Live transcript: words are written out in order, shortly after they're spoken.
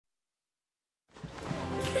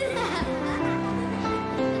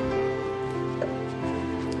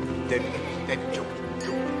Yes.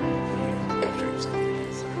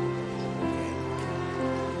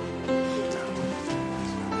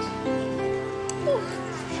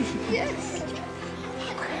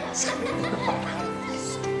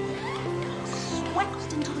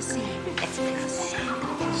 Swept into the sea. Let's go.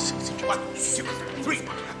 1, 2, 3.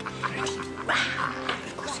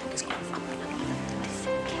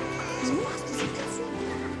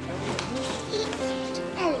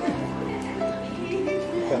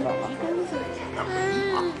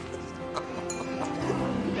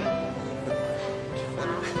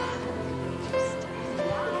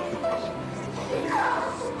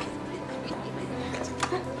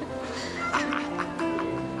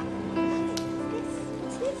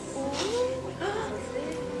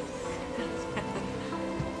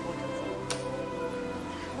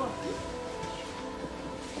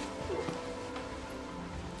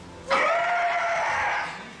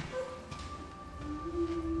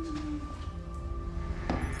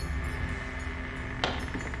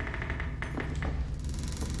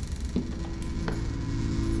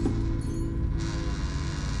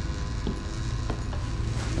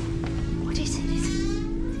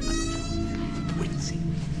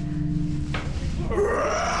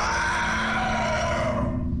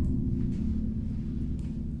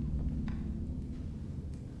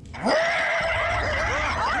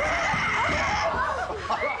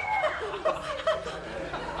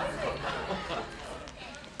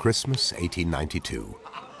 Christmas 1892,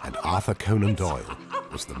 and Arthur Conan Doyle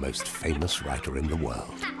was the most famous writer in the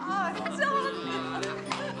world.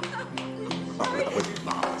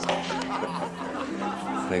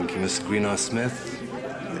 Thank you, Miss Greenhouse-Smith.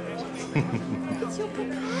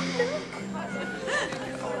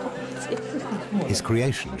 His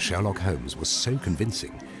creation, Sherlock Holmes, was so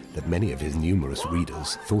convincing that many of his numerous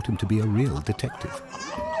readers thought him to be a real detective.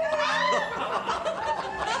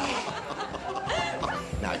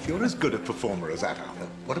 Now, if you're as good a performer as that, Arthur,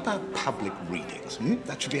 what about public readings?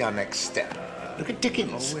 That should be our next step. Look at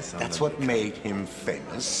Dickens. That's what made him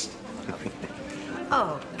famous.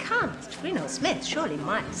 Oh, come, Mr. Greenhouse-Smith. Surely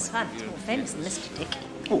my son is more famous than Mr. Dickens.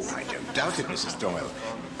 Oh, I don't doubt it, Mrs. Doyle.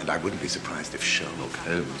 And I wouldn't be surprised if Sherlock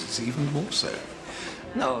Holmes is even more so.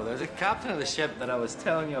 No, the captain of the ship that I was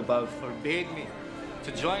telling you about forbade me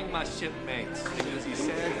to join my shipmates because he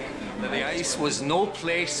said that the ice was no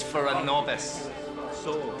place for a novice.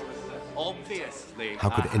 So, obviously... How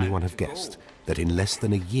could anyone have guessed that in less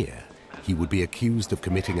than a year he would be accused of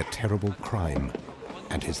committing a terrible crime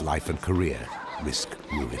and his life and career risk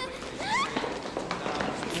ruin?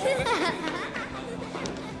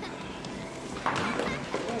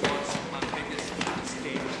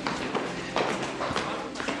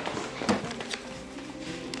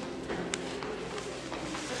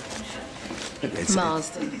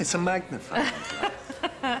 Marsden. It's a magnifier.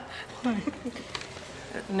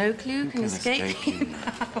 No clue can escape you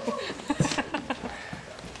now.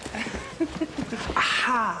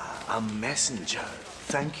 Aha! A messenger.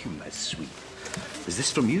 Thank you, my sweet. Is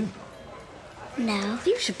this from you? No.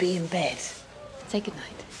 You should be in bed. Say good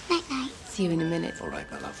night. Night-night. See you in a minute. All right,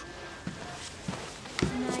 my love.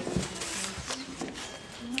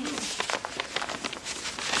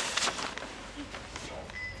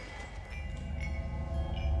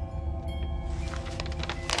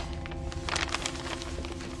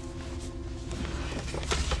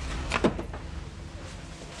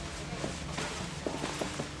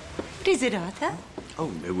 What is it, Arthur?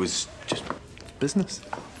 Oh, it was just business,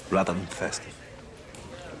 rather than festive.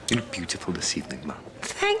 You look beautiful this evening, Mum.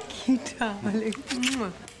 Thank you, darling.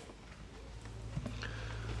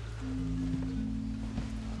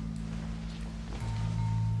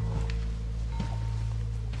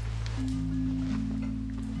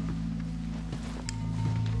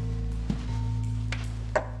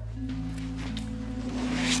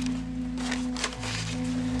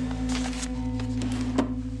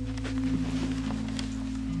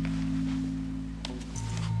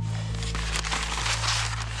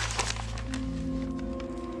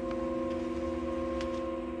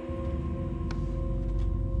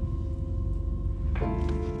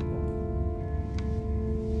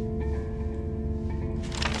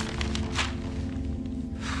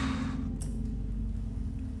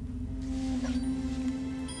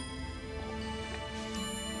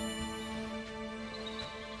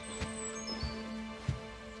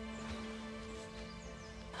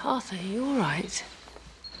 Arthur, are you all right?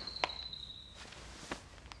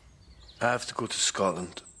 I have to go to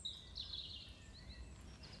Scotland.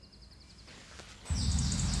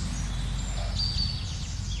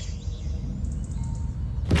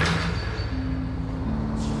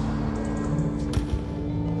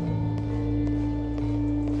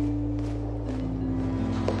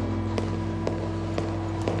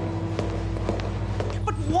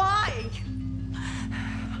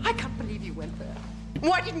 you went there?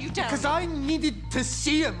 Why didn't you tell me? Because I needed to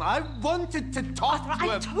see him. I wanted to talk to him.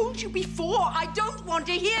 I told you before. I don't want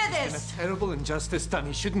to hear There's this. been a terrible injustice done.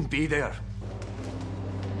 He shouldn't be there.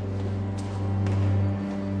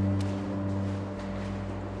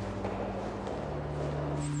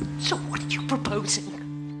 So what are you proposing?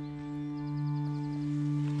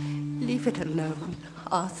 Leave it alone,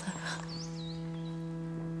 Arthur.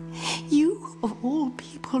 You, of all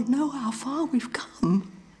people, know how far we've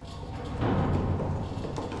come.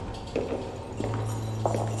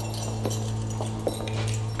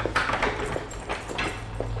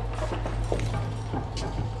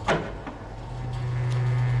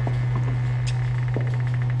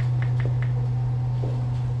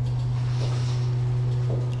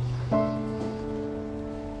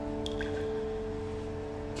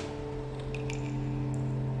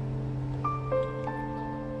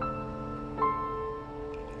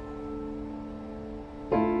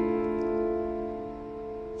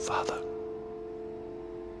 Father.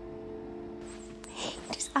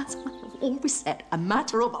 It is, as I have always said, a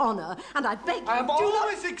matter of honor, and I beg you, I have do not...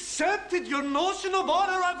 always accepted your notion of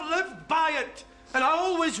honor. I've lived by it, and I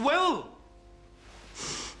always will.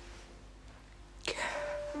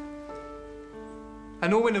 I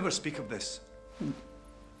know we never speak of this,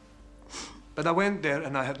 but I went there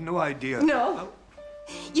and I had no idea. No,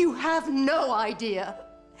 you have no idea,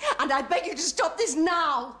 and I beg you to stop this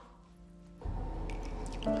now.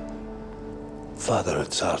 Father,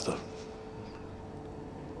 it's Arthur.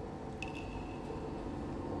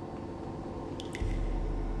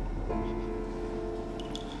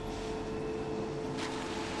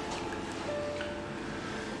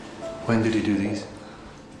 When did he do these?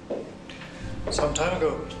 Some time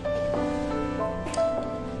ago.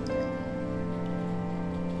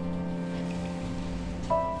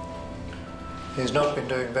 He's not been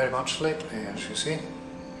doing very much lately, as you see.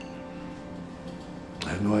 I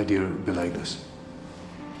had no idea it would be like this.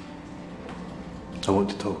 I want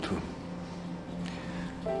to talk to him.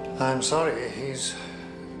 I'm sorry, he's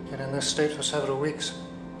been in this state for several weeks.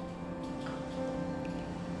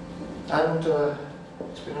 And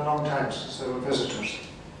it's been a long time since there were visitors.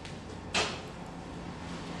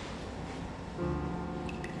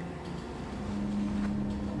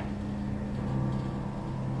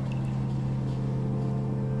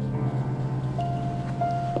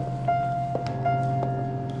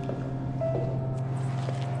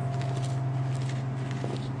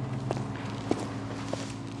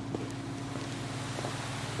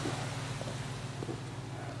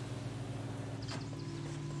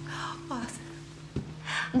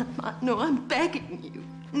 No, I'm begging you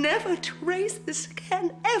never to raise this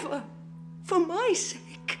again, ever, for my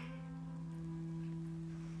sake.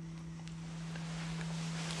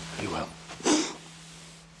 Very well.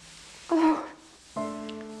 Oh.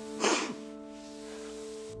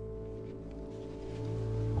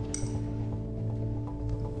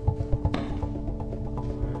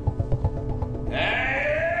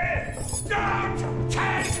 Don't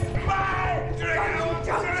take my drink!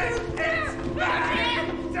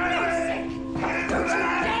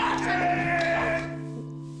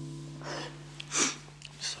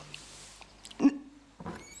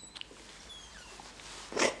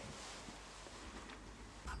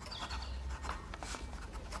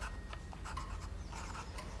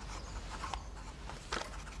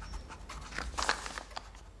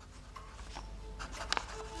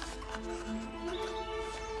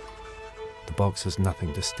 The box has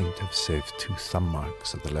nothing distinctive save 2 thumb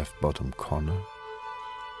marks at the left bottom corner.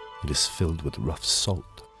 It is filled with rough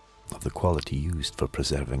salt of the quality used for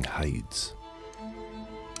preserving hides.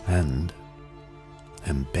 And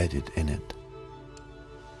embedded in it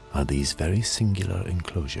are these very singular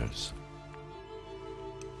enclosures.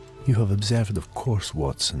 You have observed, of course,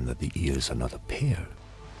 Watson, that the ears are not a pair.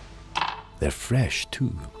 They're fresh,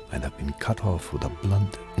 too, and have been cut off with a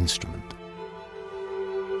blunt instrument.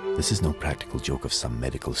 This is no practical joke of some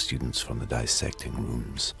medical students from the dissecting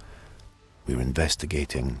rooms. We're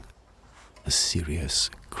investigating a serious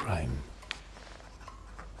crime.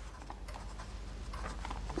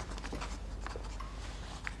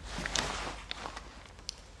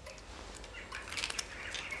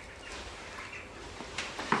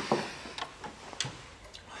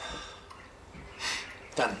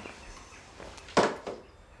 Done.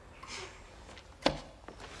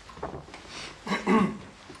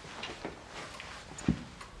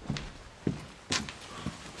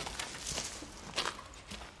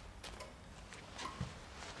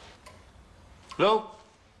 Hello?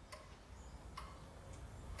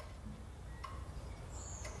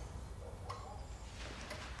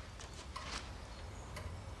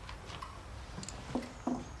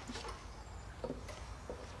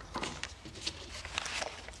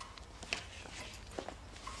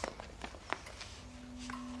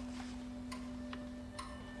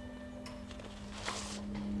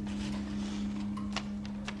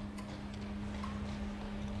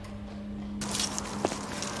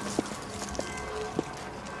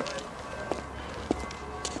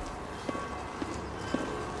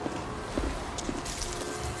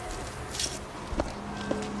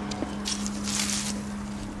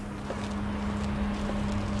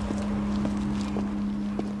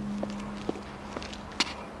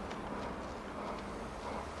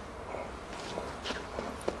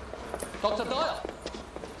 Dr. Doyle!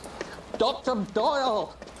 Dr.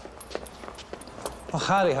 Doyle! Oh,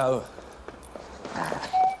 Harry, how?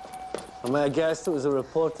 I may have guessed it was a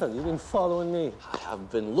reporter. You've been following me. I have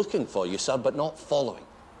been looking for you, sir, but not following.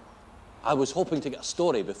 I was hoping to get a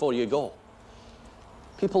story before you go.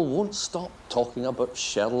 People won't stop talking about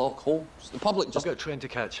Sherlock Holmes. The public just... I've got a train to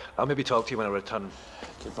catch. I'll maybe talk to you when I return.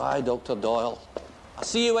 Goodbye, Dr. Doyle. I'll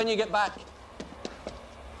see you when you get back.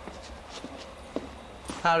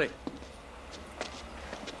 Harry.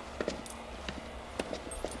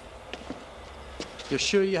 You're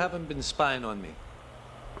sure you haven't been spying on me?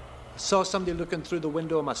 I saw somebody looking through the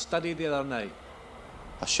window of my study the other night.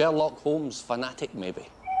 A Sherlock Holmes fanatic, maybe.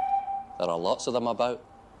 There are lots of them about.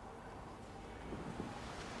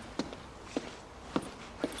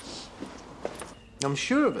 I'm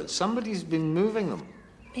sure of it. Somebody's been moving them.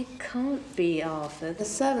 It can't be, Arthur. The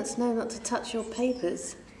servants know not to touch your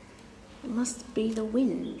papers. It must be the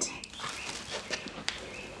wind.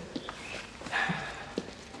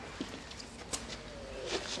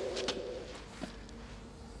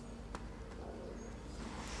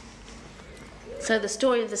 So the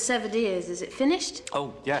story of the severed ears, is it finished?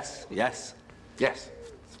 Oh, yes, yes, yes.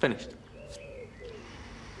 It's finished.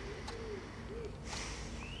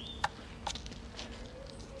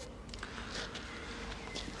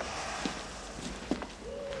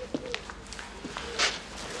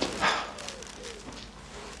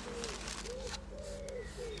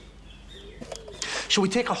 Shall we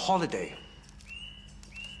take a holiday?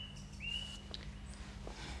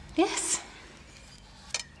 Yes.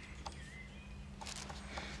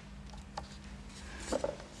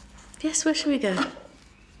 Yes, where shall we go?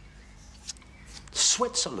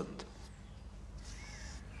 Switzerland.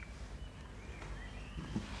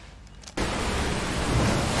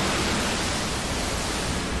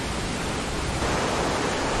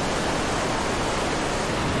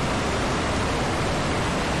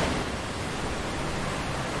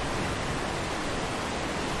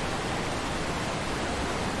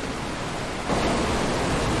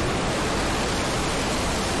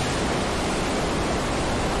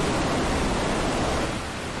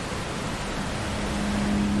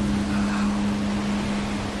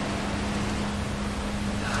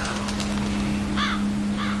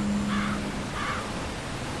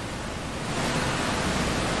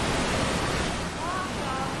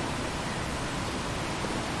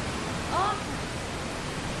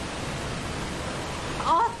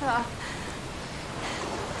 Arthur!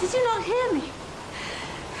 Did you not hear me?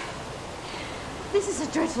 This is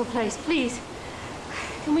a dreadful place, please.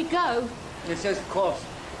 Can we go? Yes, of course.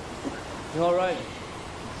 You all right?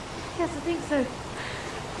 Yes, I think so.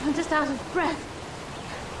 I'm just out of breath.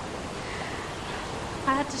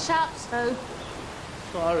 I had to shout so.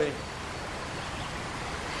 Sorry.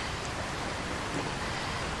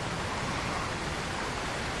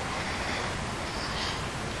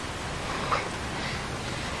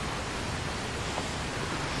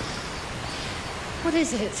 What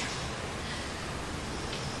is it?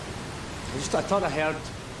 I thought I heard.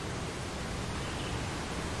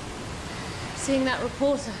 Seeing that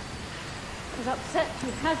reporter has upset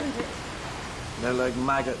you, hasn't it? They're like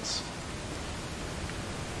maggots.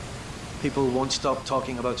 People won't stop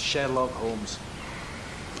talking about Sherlock Holmes.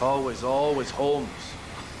 Always, always Holmes.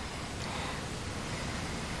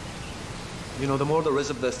 You know, the more there is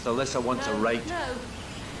of this, the less I want to write. No.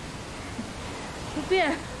 It'd be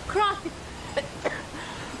a crime.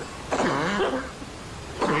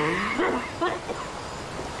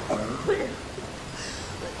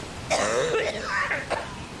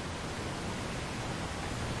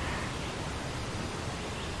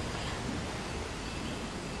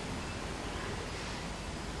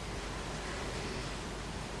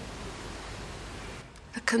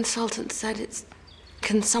 The consultant said it's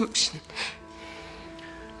consumption.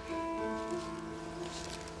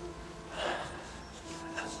 I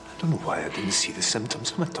don't know why I didn't see the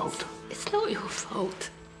symptoms. I'm a doctor. It's not your fault.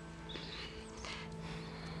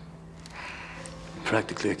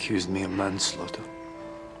 Practically accused me of manslaughter.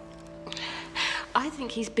 I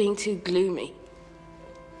think he's being too gloomy.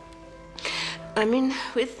 I mean,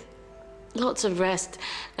 with lots of rest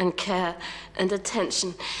and care and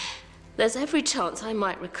attention, there's every chance I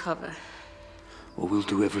might recover. Well, we'll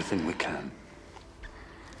do everything we can.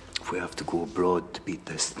 If we have to go abroad to beat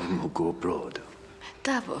this thing, we'll go abroad.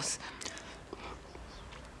 Davos.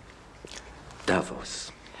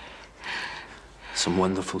 Davos. Some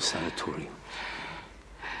wonderful sanatorium.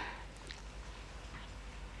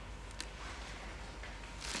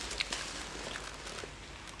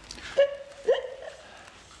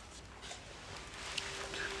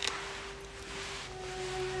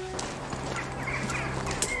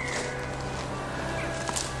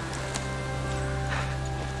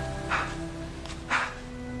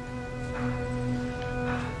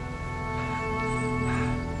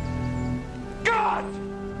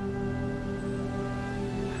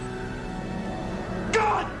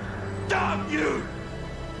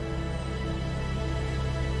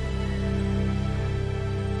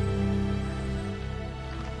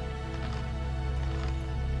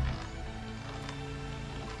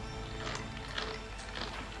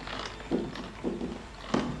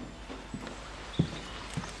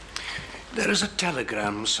 There is a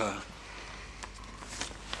telegram, sir.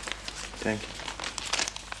 Thank you.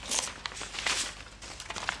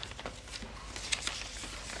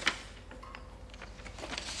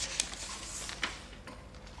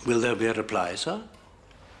 Will there be a reply, sir?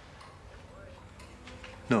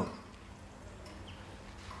 No.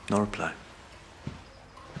 No reply.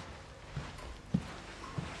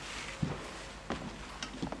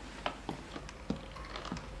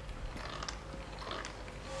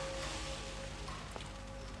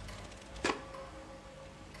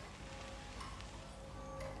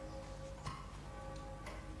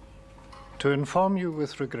 To inform you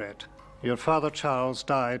with regret, your father Charles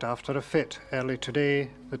died after a fit early today,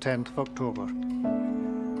 the 10th of October.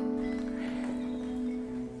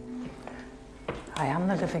 I am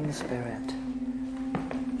the living spirit.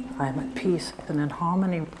 I am at peace and in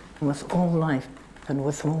harmony with all life and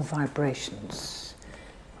with all vibrations.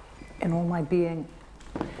 In all my being,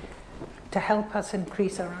 to help us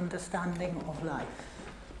increase our understanding of life.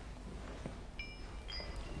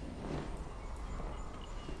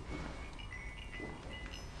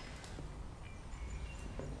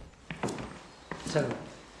 So,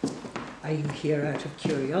 are you here out of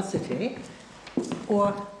curiosity,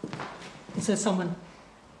 or is there someone?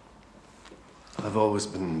 I've always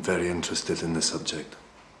been very interested in the subject.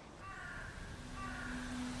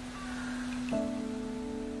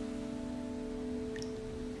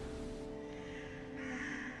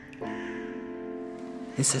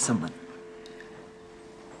 Is there someone?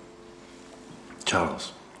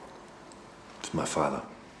 Charles. It's my father.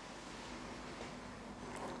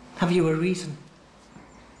 Have you a reason?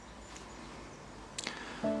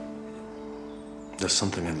 There's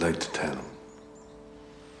something I'd like to tell him.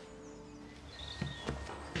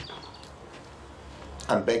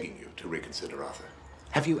 I'm begging you to reconsider, Arthur.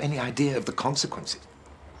 Have you any idea of the consequences?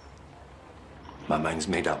 My mind's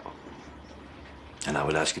made up. And I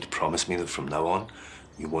would ask you to promise me that from now on,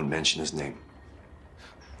 you won't mention his name.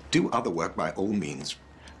 Do other work by all means.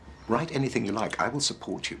 Write anything you like. I will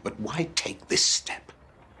support you. But why take this step?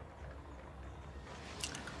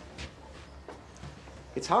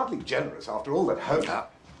 It's hardly generous after all that Holmes...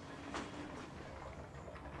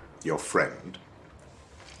 Your friend.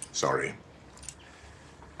 Sorry.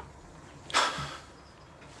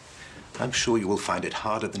 I'm sure you will find it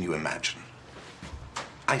harder than you imagine.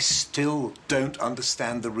 I still don't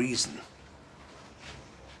understand the reason.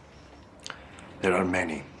 There are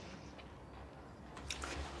many.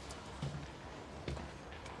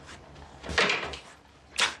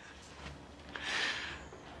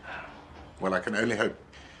 Well, I can only hope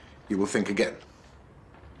you will think again.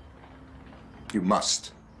 You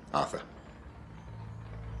must, Arthur.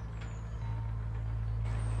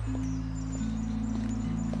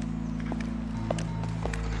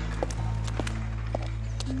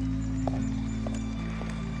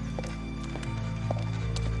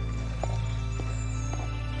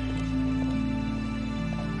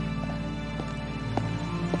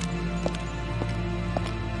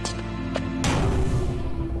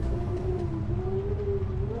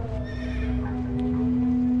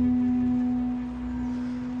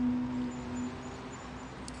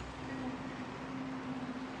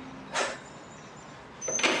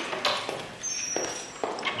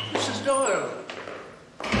 Mrs. Doyle.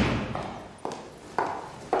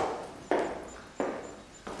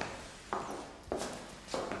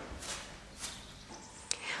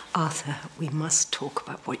 Arthur, we must talk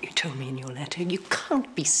about what you told me in your letter. You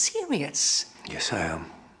can't be serious. Yes, I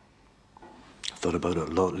am. I've thought about it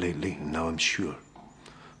a lot lately, and now I'm sure.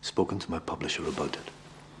 Spoken to my publisher about it.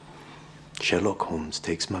 Sherlock Holmes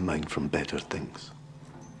takes my mind from better things.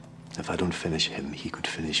 If I don't finish him, he could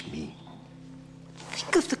finish me.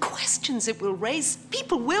 Think of the questions it will raise.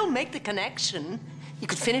 People will make the connection. You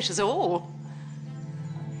could finish us all.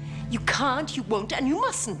 You can't, you won't, and you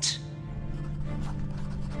mustn't.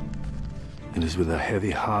 It is with a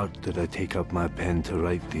heavy heart that I take up my pen to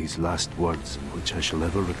write these last words in which I shall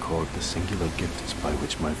ever record the singular gifts by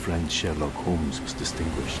which my friend Sherlock Holmes was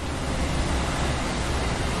distinguished.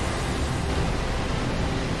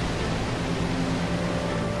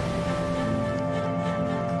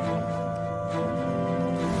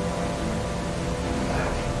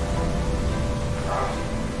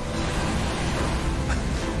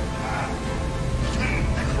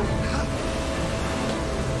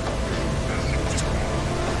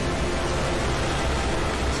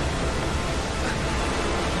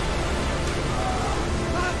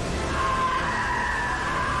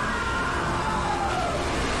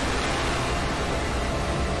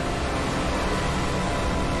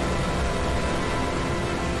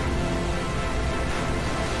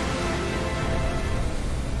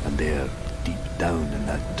 men in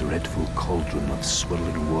that dreadful cauldron of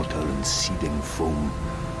swirling water and seething foam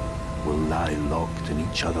will lie locked in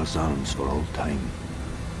each other's arms for all time,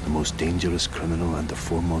 the most dangerous criminal and the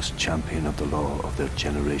foremost champion of the law of their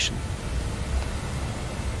generation.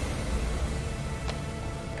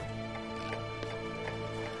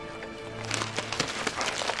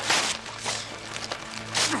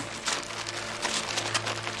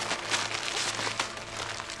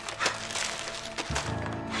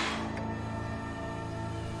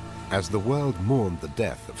 As the world mourned the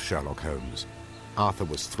death of Sherlock Holmes, Arthur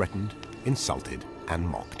was threatened, insulted, and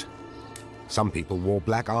mocked. Some people wore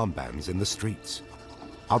black armbands in the streets.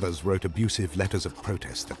 Others wrote abusive letters of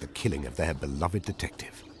protest at the killing of their beloved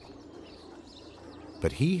detective.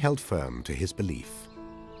 But he held firm to his belief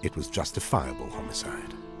it was justifiable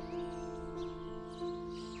homicide.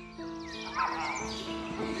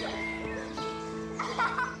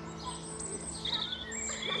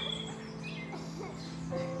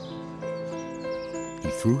 He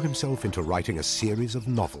threw himself into writing a series of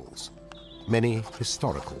novels, many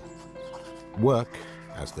historical. Work,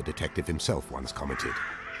 as the detective himself once commented,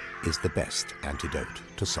 is the best antidote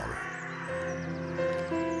to sorrow.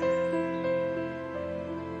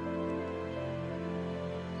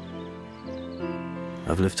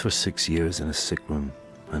 I've lived for 6 years in a sick room.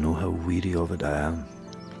 I know how weary of it I am.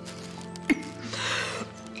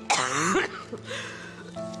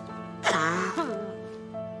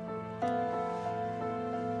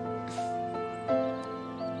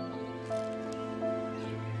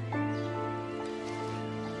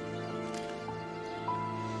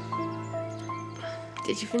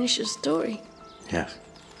 Did you finish your story? Yes.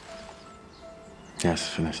 Yes,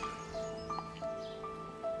 finished.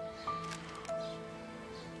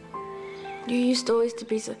 You used always to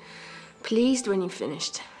be so pleased when you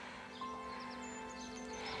finished.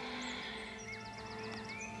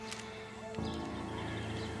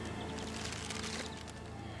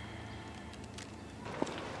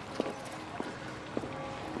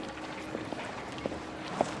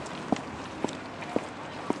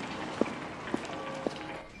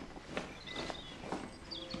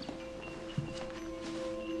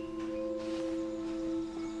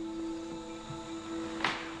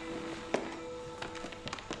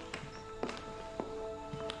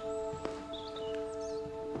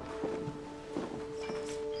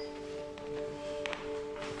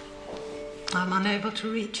 I'm unable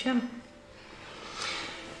to reach him.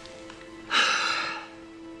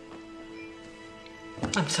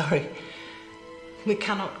 I'm sorry. We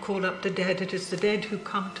cannot call up the dead. It is the dead who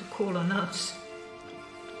come to call on us.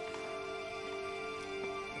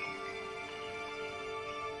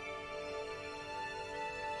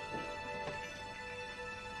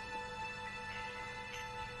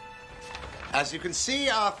 As you can see,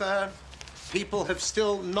 Arthur, people have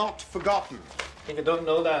still not forgotten. I think I don't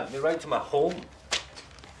know that. They write to my home.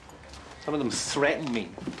 Some of them threaten me.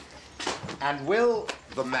 And will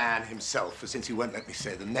the man himself, since he won't let me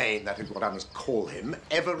say the name, that is what I must call him,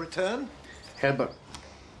 ever return? Herbert,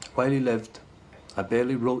 while he lived, I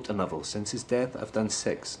barely wrote a novel. Since his death, I've done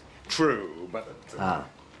 6. True, but...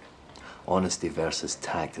 Honesty versus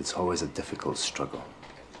tact, it's always a difficult struggle.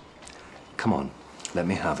 Come on, let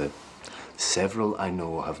me have it. Several I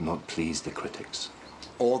know have not pleased the critics.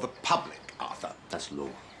 Or the public, Arthur. That's low.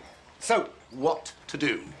 So, what to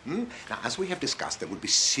do? Now, as we have discussed, there would be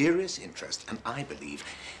serious interest, and I believe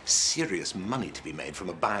serious money to be made from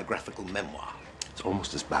a biographical memoir. It's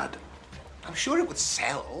almost as bad. I'm sure it would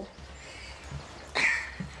sell.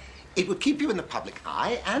 It would keep you in the public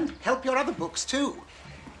eye and help your other books, too.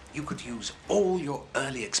 You could use all your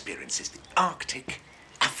early experiences, the Arctic,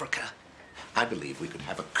 Africa. I believe we could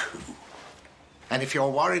have a coup. And if you're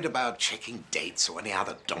worried about checking dates or any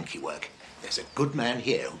other donkey work, there's a good man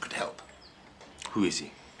here who could help. Who is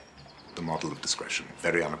he? The model of discretion,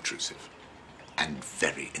 very unobtrusive and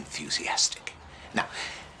very enthusiastic. Now,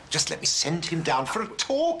 just let me send him down for a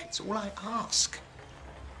talk. It's all I ask.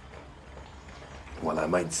 Well, I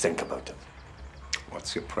might think about it.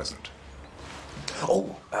 What's your present?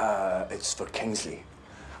 Oh, it's for Kingsley.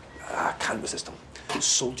 I can't resist him.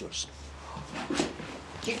 Soldiers.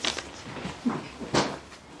 Yes.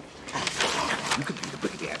 You could be the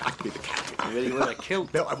brigadier, I could be the captain. You really want to kill?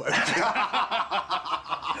 No, I won't.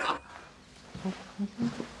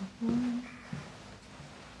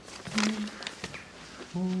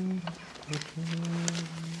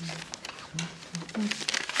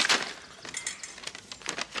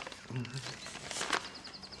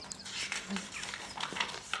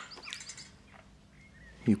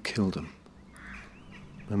 You killed him.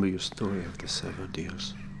 Remember your story of the severed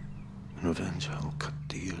ears? In revenge, I'll cut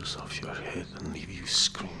the ears off your head and leave you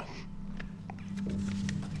screaming.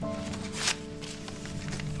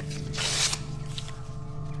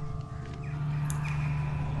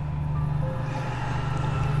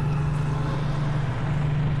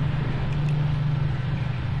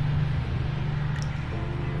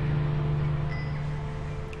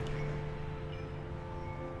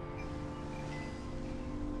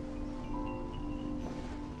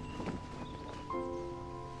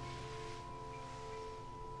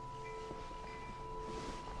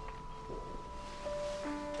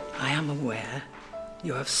 I am aware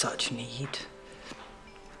you have such need.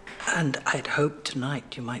 And I'd hoped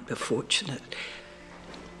tonight you might be fortunate.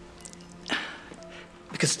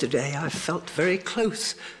 Because today I felt very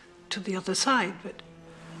close to the other side, but...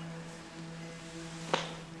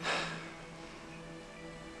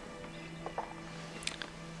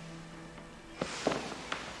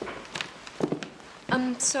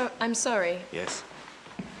 I'm sorry. Yes.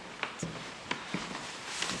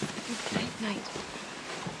 Night.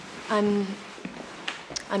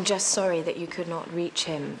 I'm just sorry that you could not reach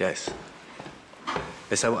him. Yes.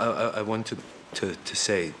 Yes, I wanted to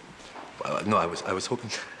say. No, I was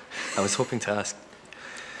hoping to ask.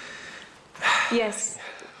 Yes.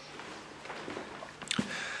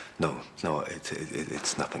 No,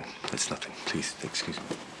 it's nothing. It's nothing. Please, excuse me.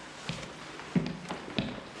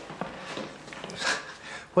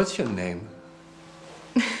 What's your name?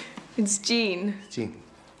 It's Jean. Jean.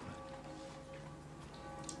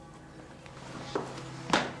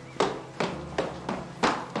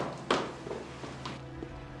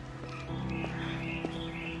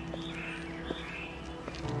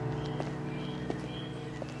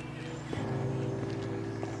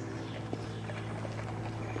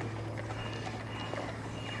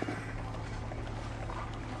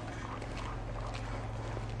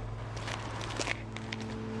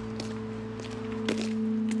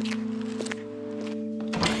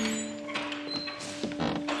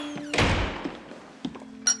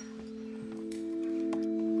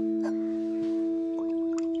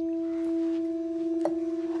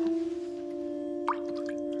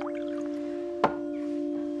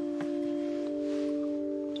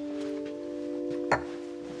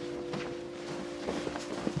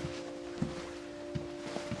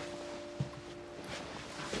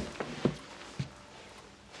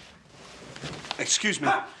 Excuse me.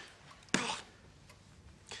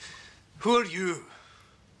 Who are you?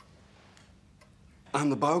 I'm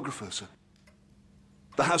the biographer, sir.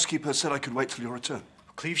 The housekeeper said I could wait till your return.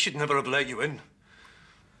 Cleve should never have let you in.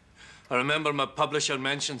 I remember my publisher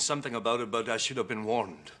mentioned something about it, but I should have been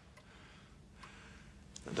warned.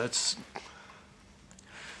 That's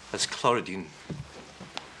chlorodyne,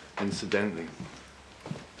 incidentally.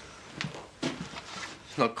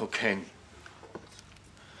 It's not cocaine.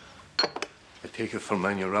 I take it for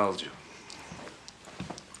my neuralgia.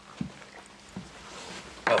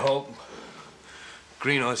 I hope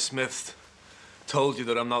Greenhouse Smith told you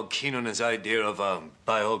that I'm not keen on his idea of a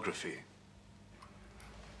biography.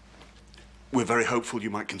 We're very hopeful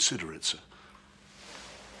you might consider it, sir.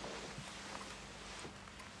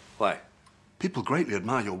 Why? People greatly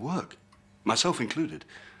admire your work, myself included.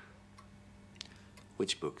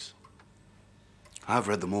 Which books? I've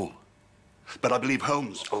read them all. But I believe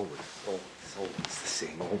Holmes... Always the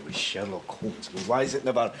same. Always Sherlock Holmes. Why is it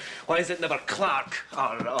never Clark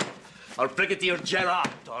or Brigadier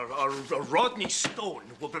Gerard or Rodney Stone?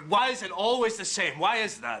 But why is it always the same? Why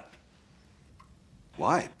is that?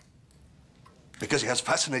 Why? Because he has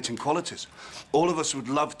fascinating qualities. All of us would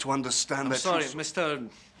love to understand I'm sorry, Mr.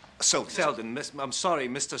 Selden. I'm sorry,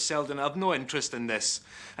 Mr. Selden. I've no interest in this,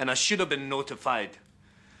 and I should have been notified.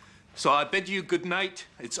 So I bid you good night.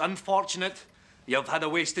 It's unfortunate. You've had a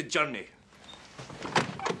wasted journey.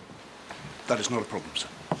 That is not a problem, sir.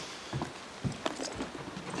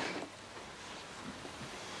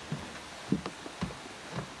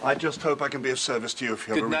 I just hope I can be of service to you if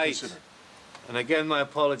you ever reconsider. Good night. And again, my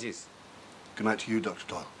apologies. Good night to you, Dr.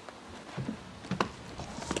 Doyle.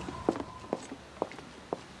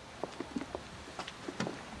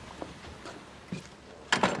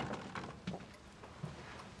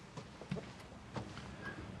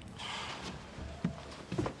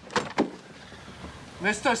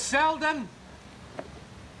 Mr. Selden!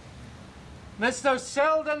 Mr.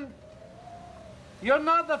 Selden! You're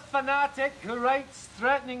not the fanatic who writes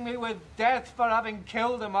threatening me with death for having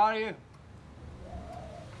killed him, are you?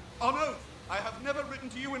 On oath, I have never written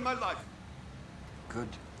to you in my life. Good.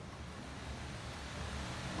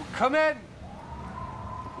 Well, come in.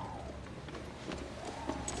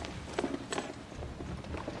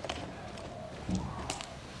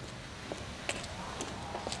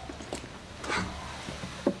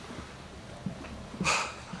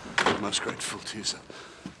 I'm most grateful to you, sir.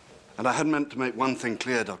 And I had meant to make one thing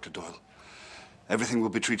clear, Dr. Doyle. Everything will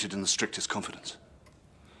be treated in the strictest confidence.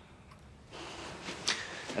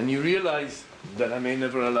 And you realize that I may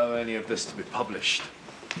never allow any of this to be published.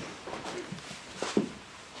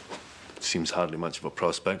 Seems hardly much of a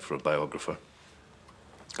prospect for a biographer.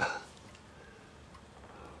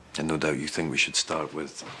 And no doubt you think we should start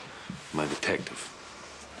with my detective.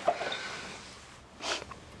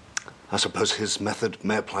 I suppose his method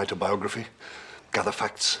may apply to biography. gather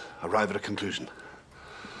facts, arrive at a conclusion.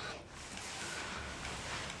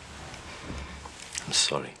 I'm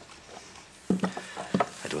sorry.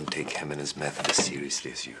 I don't take him and his method as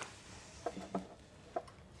seriously as you.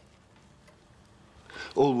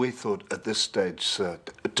 All we thought at this stage, sir,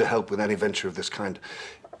 to help with any venture of this kind,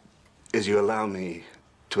 is you allow me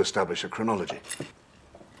to establish a chronology.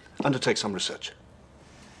 Undertake some research.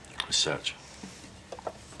 Research?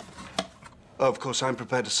 Of course, I'm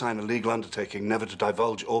prepared to sign a legal undertaking never to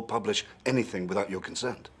divulge or publish anything without your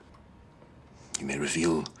consent. You may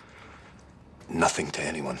reveal nothing to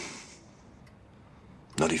anyone.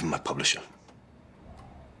 Not even my publisher.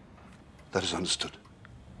 That is understood.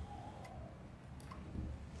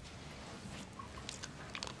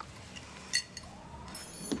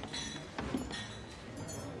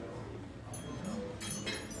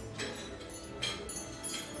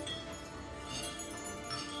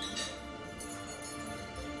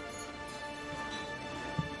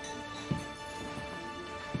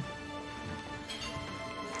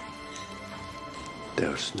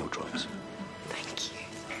 There's no drugs. Thank you.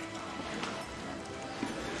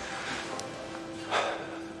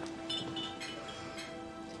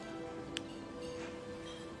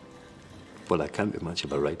 Well, I can't be much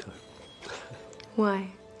of a writer.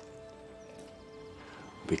 Why?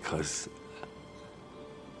 Because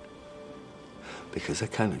I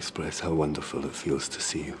can't express how wonderful it feels to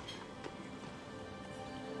see you.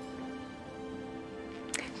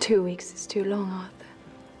 2 weeks is too long, Arthur.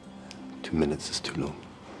 2 minutes is too long.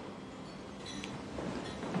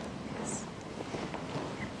 Yes.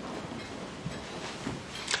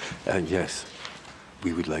 And yes,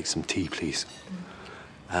 we would like some tea, please.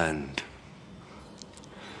 And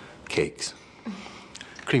cakes.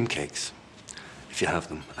 Cream cakes, if you have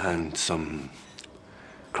them. And some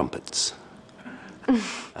crumpets.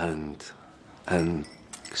 and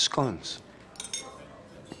scones.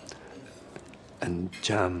 And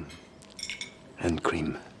jam. And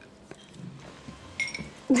cream.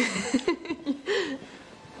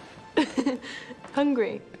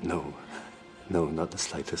 Hungry? No, not the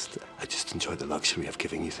slightest. I just enjoy the luxury of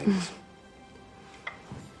giving you things.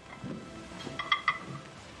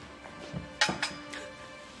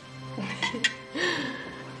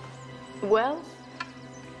 Well?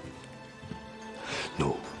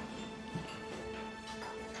 No.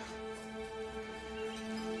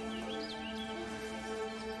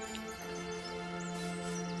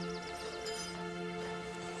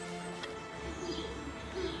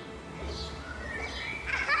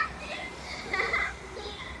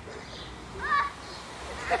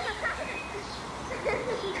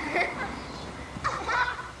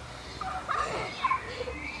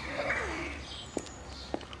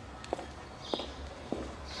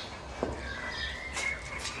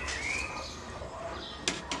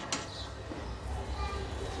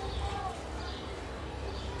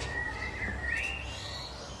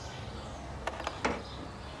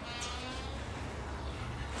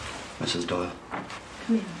 Mrs. Doyle.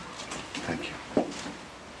 Come in. Thank you.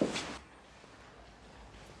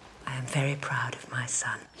 I am very proud of my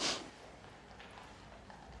son.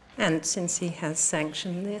 And since he has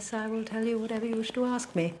sanctioned this, I will tell you whatever you wish to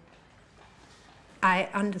ask me. I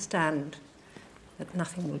understand that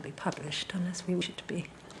nothing will be published unless we wish it to be.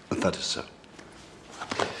 That is so.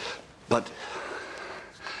 But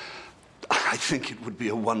I think it would be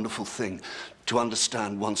a wonderful thing to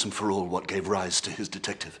understand once and for all what gave rise to his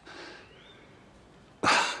detective.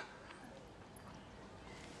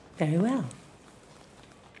 Very well.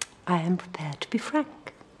 I am prepared to be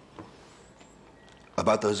frank.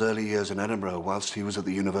 About those early years in Edinburgh whilst he was at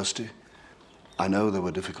the university, I know there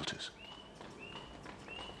were difficulties.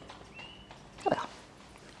 Well,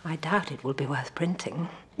 I doubt it will be worth printing.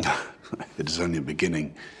 It is only a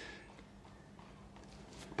beginning.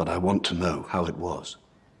 But I want to know how it was.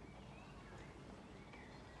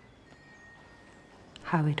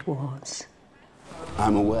 How it was.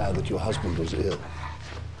 I'm aware that your husband was ill.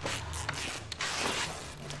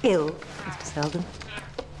 Ill, Mr. Selden.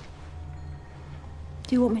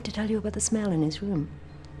 Do you want me to tell you about the smell in his room?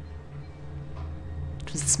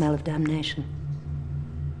 It was the smell of damnation.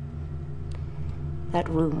 That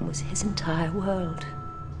room was his entire world.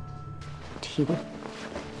 And he would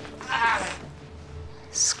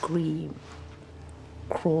scream,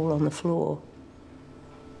 crawl on the floor.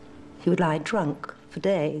 He would lie drunk for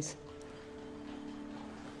days.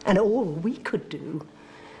 And all we could do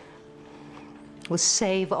was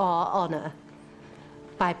save our honor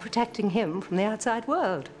by protecting him from the outside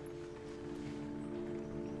world.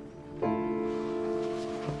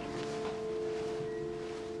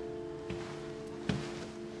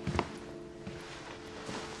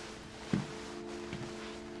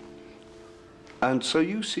 And so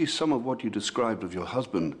you see some of what you described of your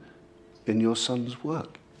husband in your son's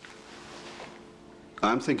work.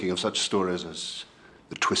 I'm thinking of such stories as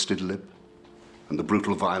The Twisted Lip and the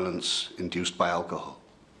brutal violence induced by alcohol.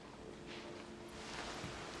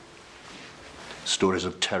 Stories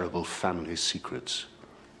of terrible family secrets,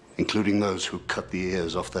 including those who cut the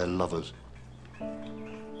ears off their lovers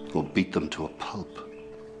or beat them to a pulp.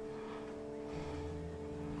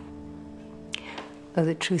 Well,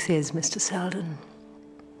 the truth is, Mr. Selden,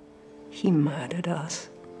 he murdered us.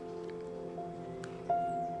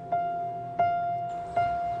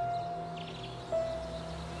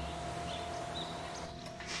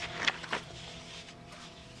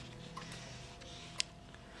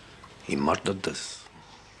 He murdered us.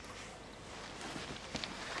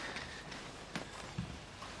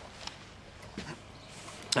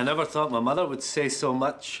 I never thought my mother would say so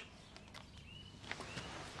much.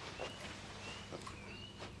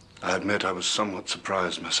 I admit I was somewhat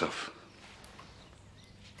surprised myself.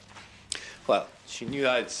 Well, she knew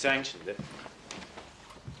I'd sanctioned it.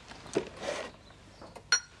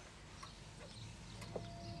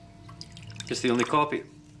 Just the only copy.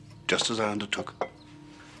 Just as I undertook.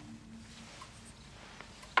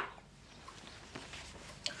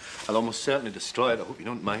 I'll almost certainly destroy it. I hope you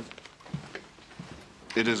don't mind.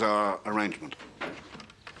 It is our arrangement.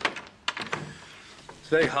 It's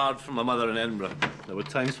very hard for my mother in Edinburgh. There were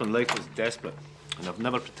times when life was desperate, and I've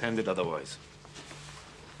never pretended otherwise.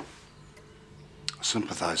 I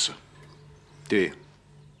sympathize, sir. Do you?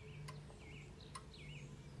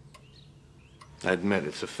 I admit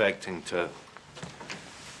it's affecting to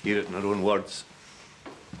hear it in her own words.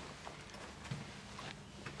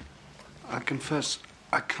 I confess,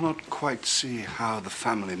 I cannot quite see how the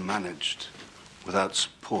family managed without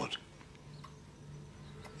support.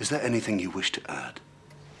 Is there anything you wish to add?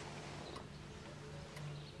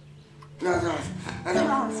 No.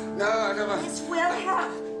 This will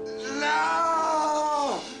help.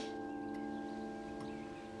 No!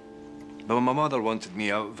 But when my mother wanted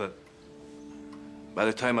me out of it, by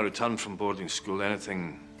the time I returned from boarding school,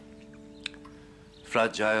 anything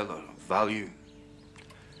fragile or of value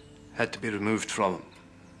had to be removed from him.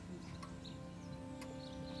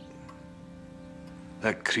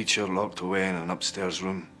 That creature locked away in an upstairs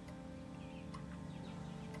room.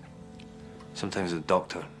 Sometimes the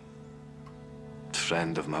doctor,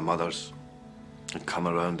 friend of my mother's, would come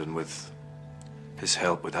around and with his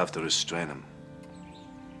help would have to restrain him.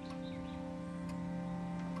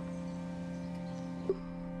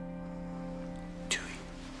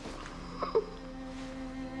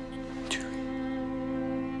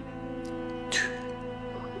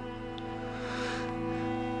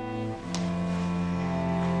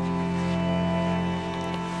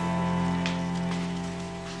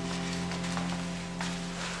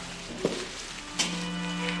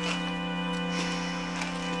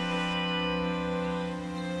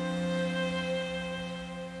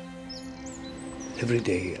 Every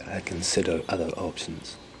day I consider other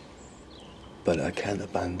options, but I can't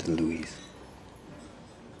abandon Louise.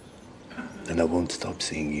 And I won't stop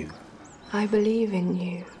seeing you. I believe in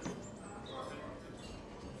you.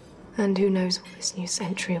 And who knows what this new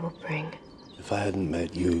century will bring. If I hadn't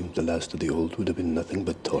met you, the last of the old would have been nothing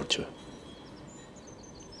but torture.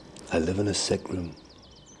 I live in a sick room.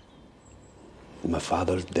 My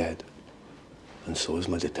father's dead, and so is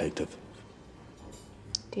my detective.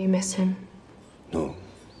 Do you miss him? No,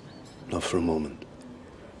 not for a moment.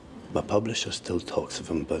 My publisher still talks of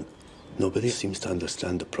him, but nobody seems to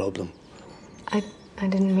understand the problem. I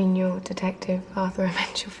didn't mean your detective, Arthur. I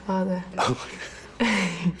meant your father. Oh.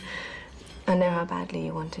 I know how badly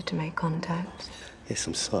you wanted to make contact. Yes,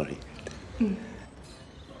 I'm sorry.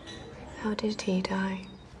 How did he die?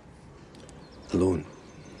 Alone.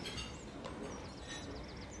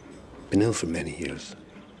 Been ill for many years.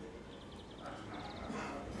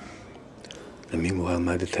 And meanwhile,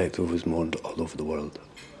 my detective was mourned all over the world.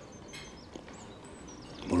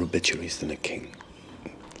 More obituaries than a king.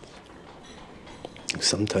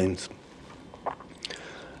 Sometimes,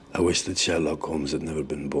 I wish that Sherlock Holmes had never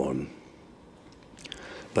been born.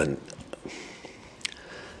 But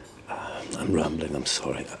I'm rambling, I'm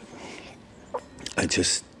sorry. I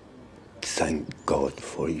just thank God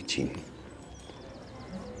for you, Jean.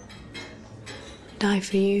 Die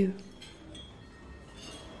for you.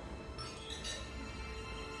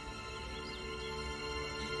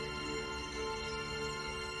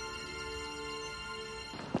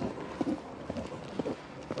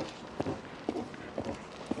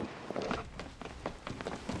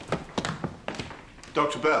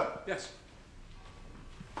 Dr. Bell. Yes.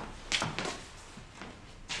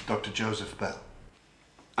 Dr. Joseph Bell.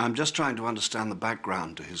 I'm just trying to understand the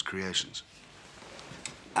background to his creations.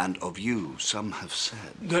 And of you, some have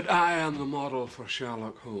said... That I am the model for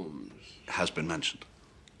Sherlock Holmes. Has been mentioned.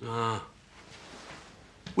 Ah.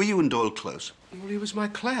 Were you and Doyle close? Well, he was my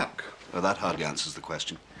clerk. Well, that hardly answers the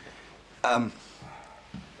question.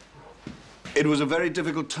 It was a very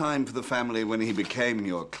difficult time for the family when he became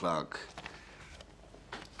your clerk.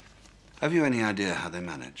 Have you any idea how they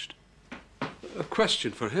managed? A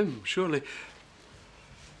question for him, surely.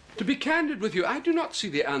 To be candid with you, I do not see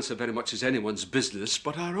the answer very much as anyone's business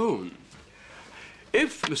but our own.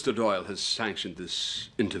 If Mr. Doyle has sanctioned this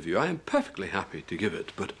interview, I am perfectly happy to give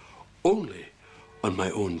it, but only on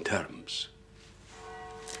my own terms.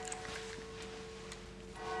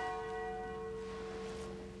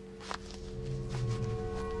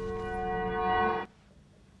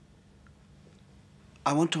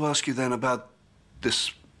 I want to ask you then about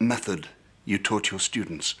this method you taught your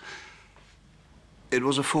students. It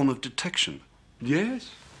was a form of detection. Yes.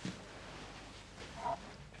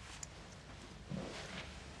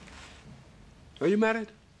 Are you married?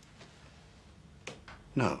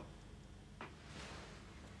 No.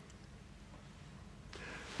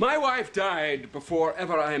 My wife died before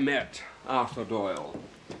ever I met Arthur Doyle,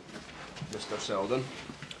 Mr. Selden.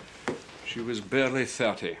 She was barely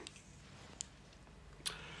 30.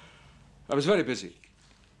 I was very busy.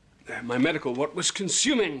 My medical work was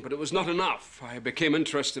consuming, but it was not enough. I became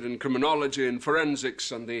interested in criminology and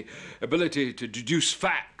forensics and the ability to deduce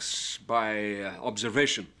facts by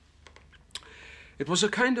observation. It was a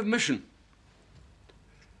kind of mission,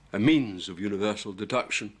 a means of universal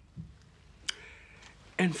deduction.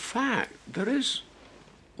 In fact, there is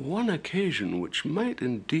one occasion which might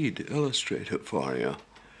indeed illustrate it for you.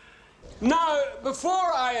 Now,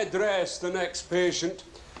 before I address the next patient,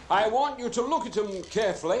 I want you to look at him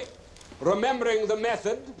carefully, remembering the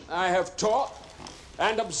method I have taught,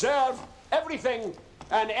 and observe everything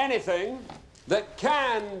and anything that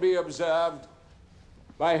can be observed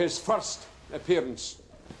by his first appearance.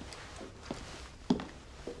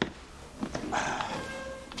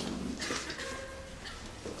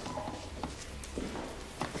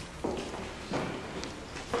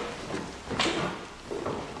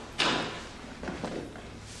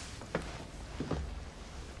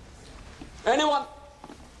 Anyone?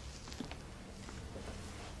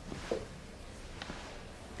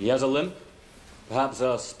 He has a limp? Perhaps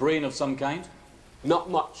a sprain of some kind? Not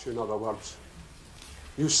much, in other words.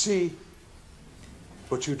 You see,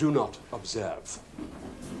 but you do not observe.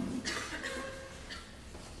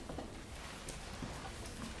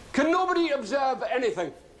 Can nobody observe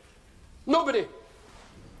anything? Nobody.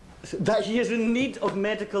 That he is in need of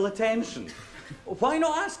medical attention. Why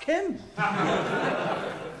not ask him?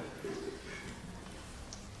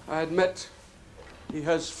 I admit he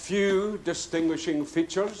has few distinguishing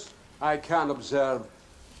features. I can observe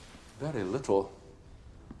very little.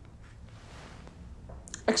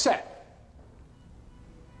 Except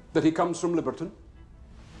that he comes from Liberton.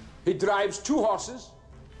 He drives 2 horses,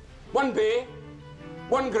 1 bay,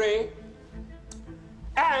 1 grey,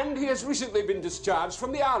 and he has recently been discharged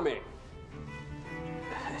from the army.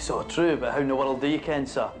 It's all true, but how in the world do you ken,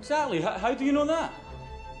 sir? Exactly. How do you know that?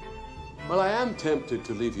 Well, I am tempted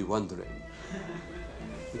to leave you wondering.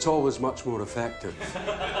 It's always much more effective.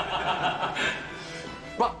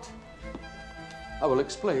 But I will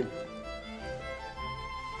explain.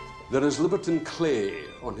 There is Liberton clay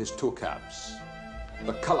on his toe caps.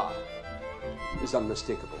 The colour is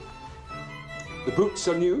unmistakable. The boots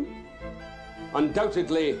are new.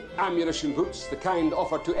 Undoubtedly ammunition boots, the kind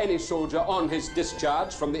offered to any soldier on his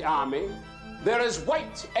discharge from the army. There is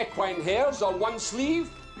white equine hairs on one sleeve,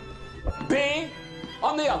 bay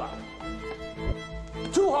on the other.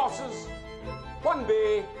 2 horses, 1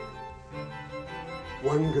 bay,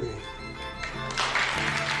 1 grey.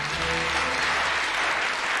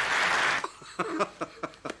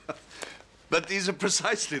 But these are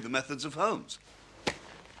precisely the methods of Holmes.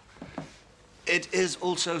 It is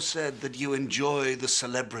also said that you enjoy the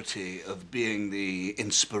celebrity of being the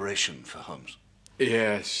inspiration for Holmes.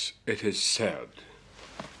 Yes, it is said.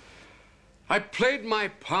 I played my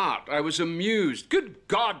part. I was amused. Good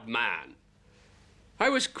God, man. I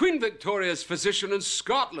was Queen Victoria's physician in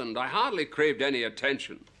Scotland. I hardly craved any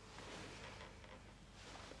attention.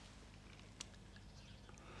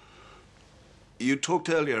 You talked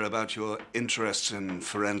earlier about your interests in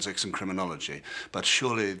forensics and criminology, but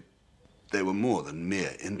surely they were more than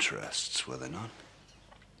mere interests, were they not?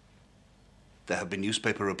 There have been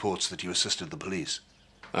newspaper reports that you assisted the police.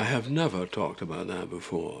 I have never talked about that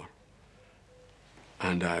before.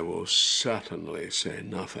 And I will certainly say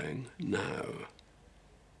nothing now.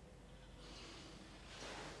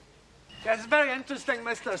 Yeah, it's very interesting,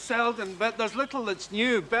 Mr. Selden, but there's little that's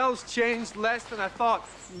new. Bell's changed less than I thought.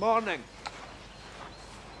 Morning.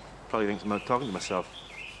 Probably thinks I'm out talking to myself.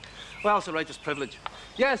 Well, it's a writer's privilege.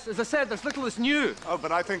 Yes, as I said, there's little that's new. Oh,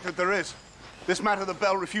 but I think that there is. This matter that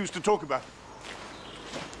Bell refused to talk about.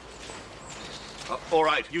 All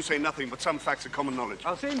right, you say nothing, but some facts are common knowledge.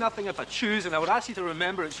 I'll say nothing if I choose, and I would ask you to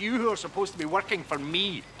remember it's you who are supposed to be working for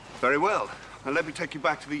me. Very well. Now let me take you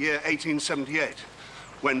back to the year 1878,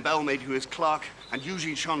 when Bell made you his clerk and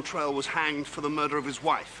Eugene Chantrelle was hanged for the murder of his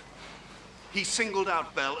wife. He singled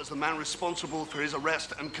out Bell as the man responsible for his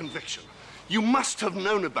arrest and conviction. You must have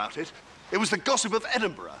known about it. It was the gossip of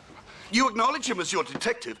Edinburgh. You acknowledge him as your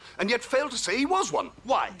detective, and yet fail to say he was one.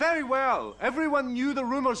 Why? Very well. Everyone knew the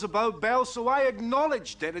rumours about Bell, so I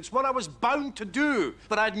acknowledged it. It's what I was bound to do,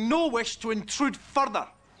 but I had no wish to intrude further.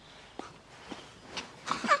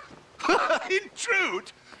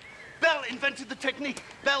 Intrude? Bell invented the technique.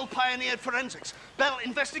 Bell pioneered forensics. Bell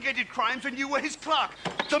investigated crimes, and you were his clerk.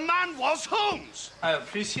 The man was Holmes. I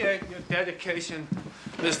appreciate your dedication,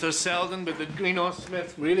 Mr. Selden, but the Greenough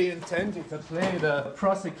Smith really intended to play the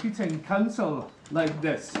prosecuting counsel like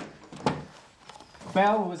this.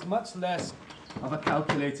 Bell was much less of a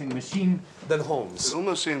calculating machine than Holmes. It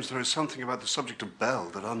almost seems there is something about the subject of Bell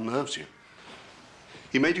that unnerves you.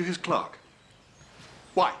 He made you his clerk.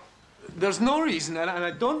 Why? There's no reason, and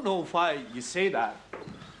I don't know why you say that.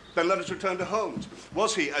 Then let us return to Holmes.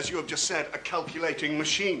 Was he, as you have just said, a calculating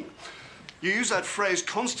machine? You use that phrase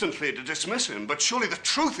constantly to dismiss him, but surely the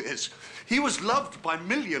truth is he was loved by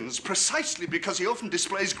millions precisely because he often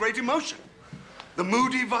displays great emotion. The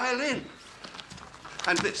moody violin.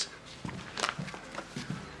 And this.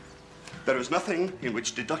 There is nothing in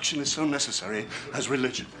which deduction is so necessary as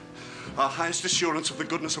religion. Our highest assurance of the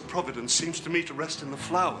goodness of Providence seems to me to rest in the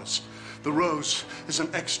flowers. The rose is an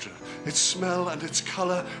extra. Its smell and its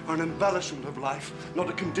color are an embellishment of life, not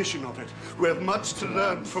a condition of it. We have much to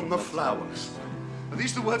learn from the flowers. Are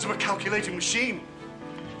these the words of a calculating machine?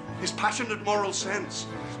 His passionate moral sense,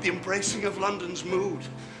 the embracing of London's mood,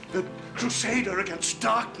 the crusader against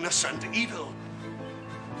darkness and evil.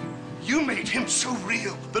 You made him so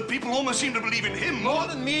real that people almost seem to believe in him more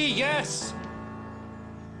than me, yes.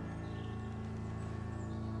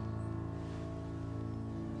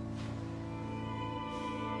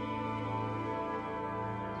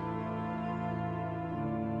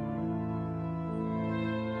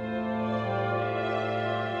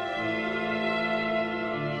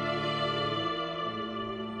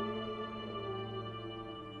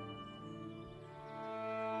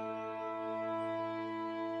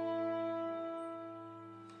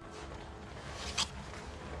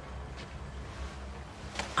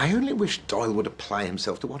 I only wish Doyle would apply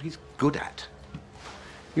himself to what he's good at.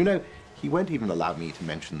 You know, he won't even allow me to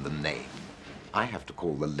mention the name. I have to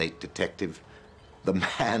call the late detective the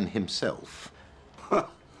man himself.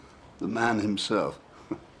 The man himself.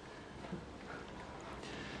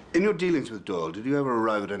 In your dealings with Doyle, did you ever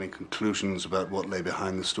arrive at any conclusions about what lay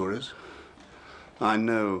behind the stories? I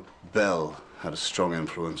know Bell had a strong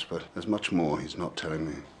influence, but there's much more he's not telling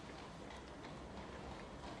me.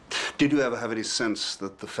 Did you ever have any sense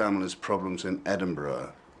that the family's problems in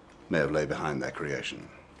Edinburgh may have lay behind their creation?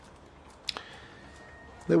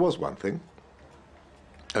 There was one thing.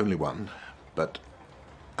 Only one. But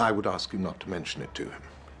I would ask you not to mention it to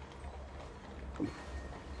him.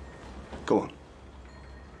 Go on.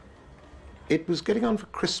 It was getting on for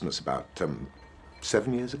Christmas about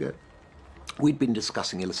 7 years ago. We'd been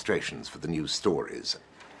discussing illustrations for the new stories,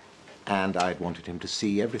 and I'd wanted him to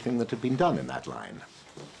see everything that had been done in that line.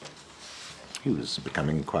 He was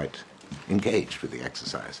becoming quite engaged with the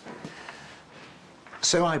exercise.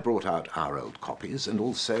 So I brought out our old copies and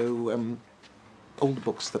also older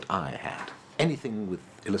books that I had. Anything with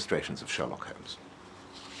illustrations of Sherlock Holmes.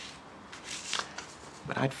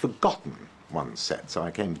 But I'd forgotten one set, so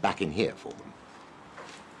I came back in here for them.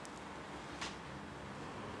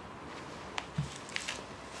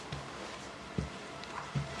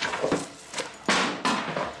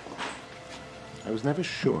 I was never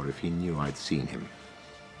sure if he knew I'd seen him.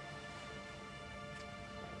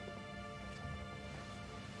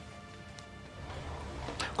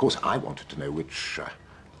 Of course, I wanted to know which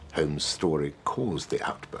Holmes' story caused the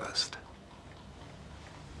outburst.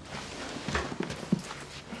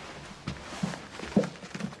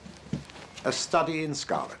 A Study in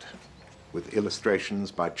Scarlet, with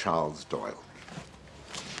illustrations by Charles Doyle.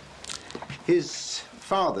 His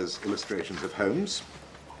father's illustrations of Holmes,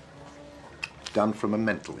 done from a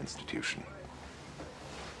mental institution.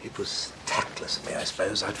 It was tactless of me, I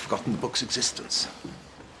suppose. I'd forgotten the book's existence.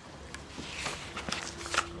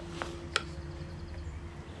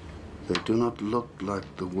 They do not look like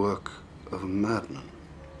the work of a madman.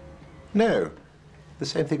 No. The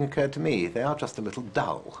same thing occurred to me. They are just a little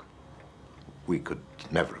dull. We could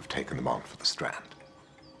never have taken them on for the Strand.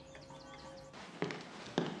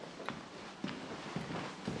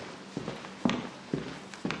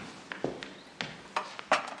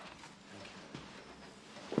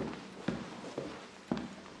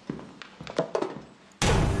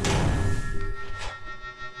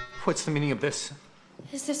 What's the meaning of this?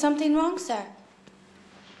 Is there something wrong, sir?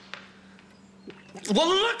 Well,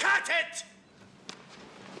 look at it!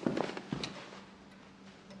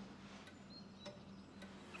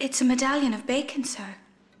 It's a medallion of bacon, sir.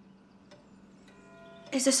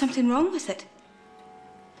 Is there something wrong with it?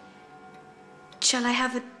 Shall I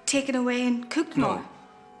have it taken away and cooked more? No.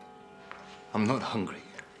 I'm not hungry.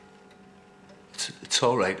 It's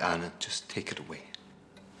all right, Anna. Just take it away.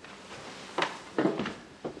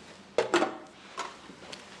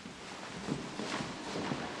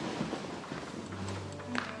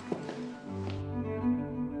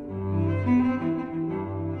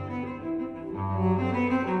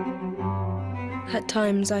 At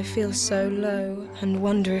times I feel so low and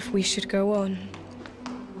wonder if we should go on,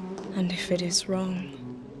 and if it is wrong.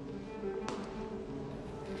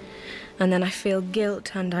 And then I feel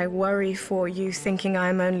guilt and I worry for you, thinking I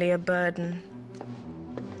am only a burden.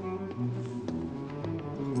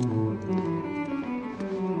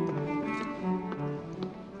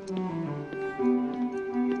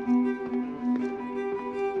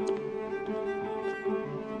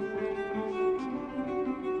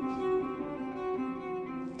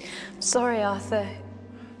 Sorry, Arthur.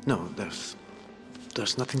 No, there's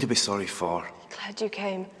nothing to be sorry for. Glad you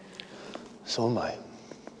came. So am I.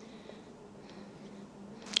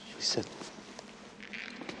 She said.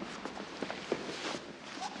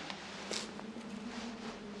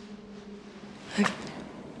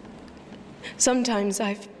 Sometimes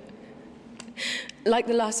like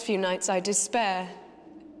the last few nights, I despair.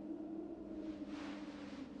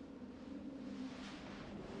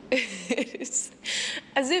 It's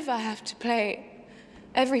as if I have to play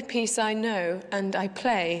every piece I know, and I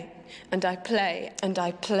play, and I play, and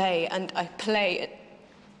I play, and I play it.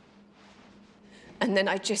 And then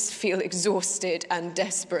I just feel exhausted and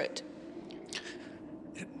desperate.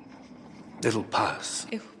 It'll pass.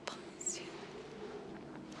 It will pass.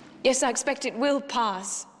 Yes, I expect it will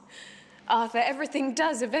pass. Arthur, everything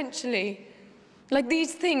does eventually. Like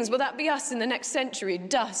these things, will that be us in the next century?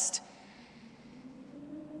 Dust.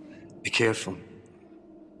 Be careful,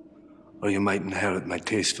 or you might inherit my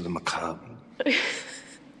taste for the macabre.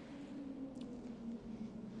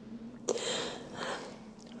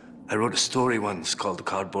 I wrote a story once called The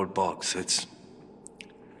Cardboard Box. It's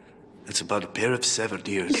about a pair of severed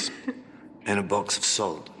ears in a box of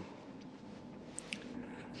salt.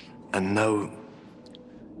 And now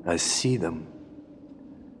I see them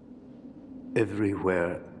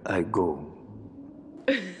everywhere I go.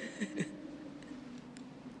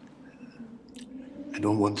 I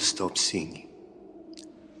don't want to stop seeing you.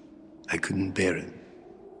 I couldn't bear it.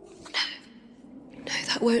 No,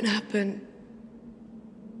 that won't happen.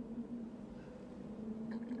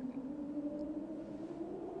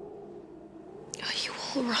 Are you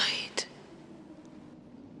all right?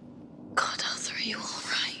 God, Arthur, are you all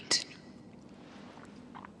right?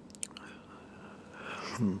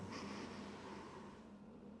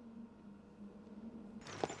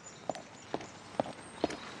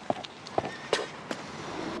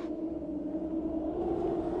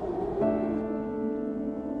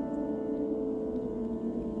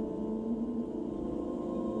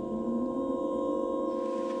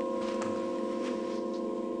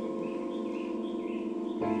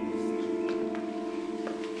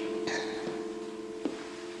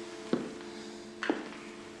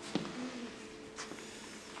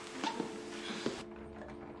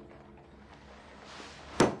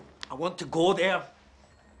 I want to go there.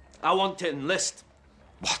 I want to enlist.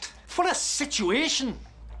 What? For a situation.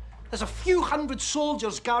 There's a few hundred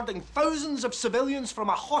soldiers guarding thousands of civilians from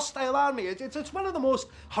a hostile army. It's one of the most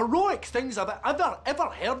heroic things I've ever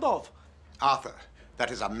heard of. Arthur, that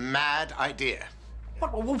is a mad idea.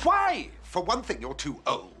 Why? For one thing, you're too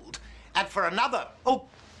old. And for another... Oh,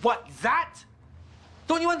 what, that?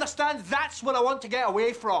 Don't you understand? That's what I want to get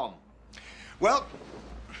away from. Well,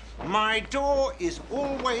 my door is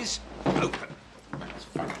always open. That's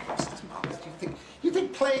funny, Mrs. Marks. You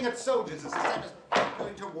think playing at soldiers is the same as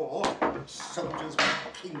going to war? Soldiers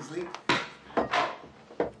with Kingsley.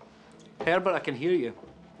 Herbert, I can hear you.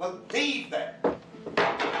 Well, leave then.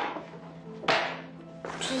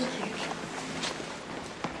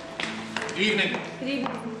 Good evening. Good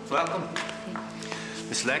evening. Welcome.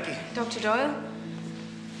 Mrs. Miss Lecky. Dr. Doyle?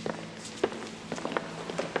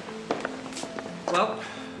 Well,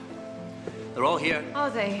 they're all here.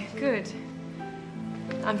 Are they? Good.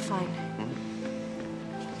 I'm fine.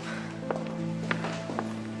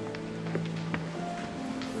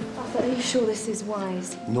 Arthur, are you sure this is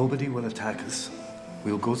wise? Nobody will attack us.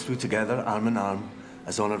 We'll go through together, arm in arm,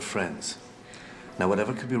 as honored friends. Now,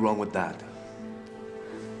 whatever could be wrong with that?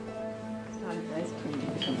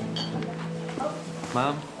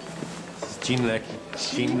 Ma'am, this is Jean Lecky.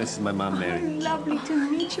 Jean, this is my mum, Mary. Lovely to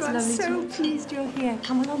meet you. I'm so pleased you're here.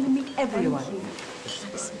 Come along and meet everyone.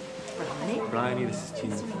 Bryony, this is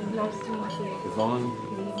Jean. Nice to meet you.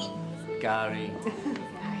 Yvonne. Gary.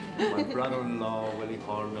 My brother-in-law, Willie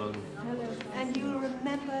Hornung. Hello. And you'll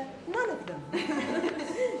remember none of them.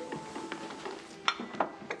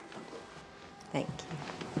 Thank you.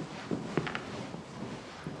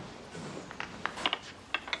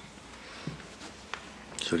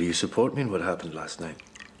 So do you support me in what happened last night?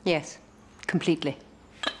 Yes, completely.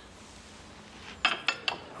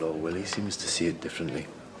 Well, Willie seems to see it differently.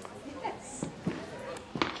 Yes.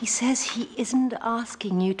 He says he isn't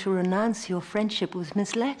asking you to renounce your friendship with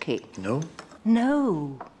Miss Lecky. No?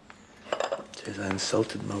 No. Says I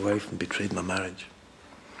insulted my wife and betrayed my marriage.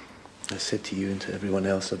 I said to you and to everyone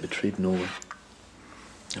else I betrayed no one.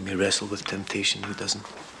 I may wrestle with temptation, who doesn't?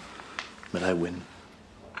 But I win.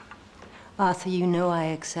 Arthur, you know I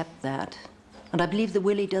accept that. And I believe that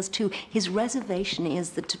Willie does too. His reservation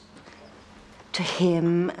is that to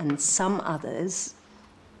him and some others,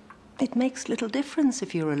 it makes little difference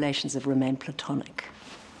if your relations have remained platonic.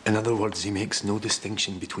 In other words, he makes no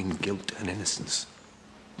distinction between guilt and innocence.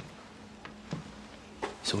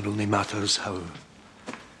 So it only matters how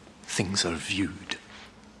things are viewed.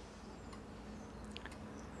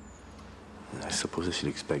 I suppose I should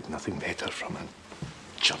expect nothing better from a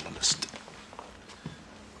journalist.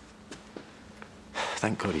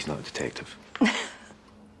 Thank God he's not a detective.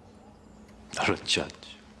 Or a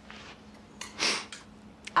judge.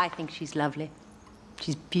 I think she's lovely.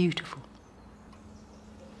 She's beautiful.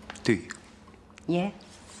 Do you? Yes,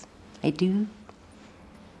 I do.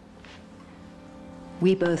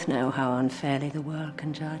 We both know how unfairly the world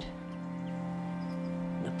can judge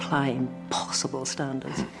and apply impossible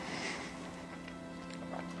standards.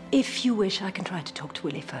 If you wish, I can try to talk to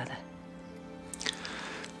Willie further.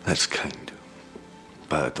 That's kind.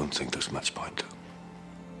 But I don't think there's much point.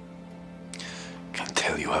 Can't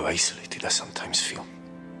tell you how isolated I sometimes feel.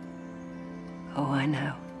 Oh, I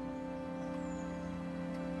know.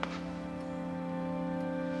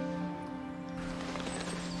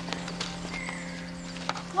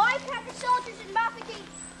 Why can't the soldiers in Mafeking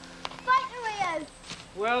fight the Rio?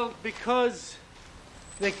 Well, because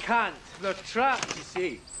they can't. They're trapped, you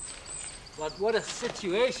see. But what a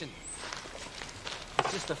situation.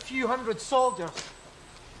 It's just a few hundred soldiers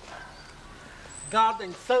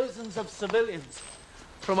guarding thousands of civilians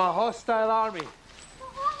from a hostile army.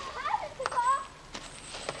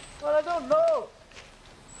 Well, I don't know.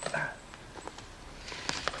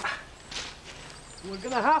 We're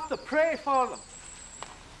gonna have to pray for them.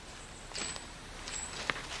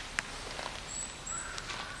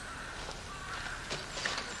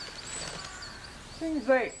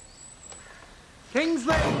 Kingsley!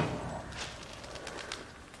 Kingsley!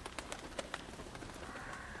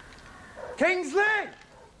 Kingsley!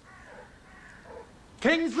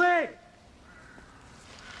 Kingsley!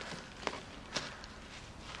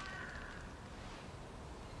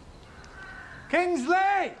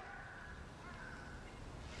 Kingsley!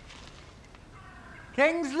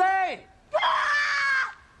 Kingsley!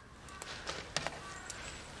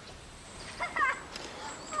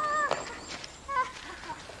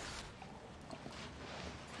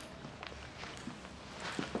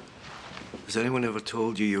 Has anyone ever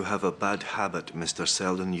told you you have a bad habit, Mr.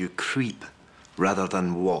 Selden? You creep rather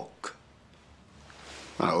than walk.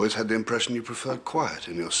 I always had the impression you preferred quiet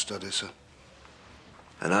in your study, sir.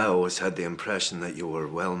 And I always had the impression that you were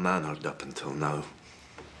well-mannered up until now.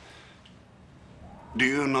 Do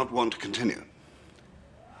you not want to continue?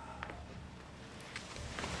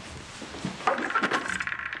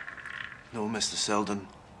 No, Mr. Selden.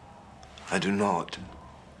 I do not.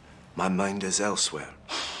 My mind is elsewhere.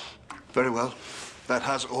 Very well. That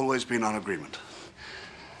has always been our agreement.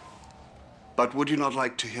 But would you not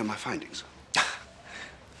like to hear my findings?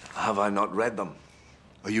 Have I not read them?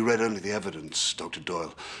 Oh, you read only the evidence, Dr.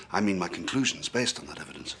 Doyle. I mean my conclusions based on that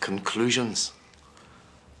evidence. Conclusions?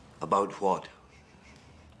 About what?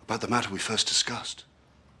 About the matter we first discussed.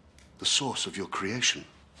 The source of your creation.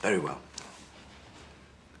 Very well.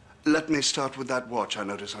 Let me start with that watch I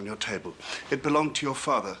notice on your table. It belonged to your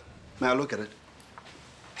father. May I look at it?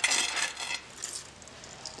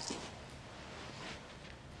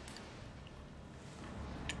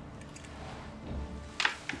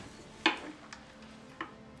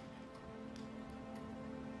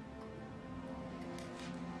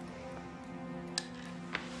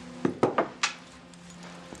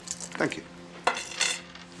 Thank you.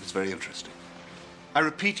 It's very interesting. I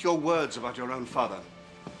repeat your words about your own father.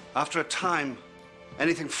 After a time,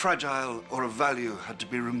 anything fragile or of value had to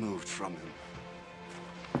be removed from him.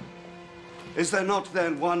 Is there not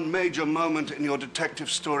then one major moment in your detective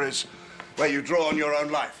stories where you draw on your own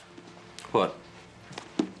life? What?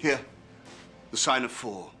 Here, the sign of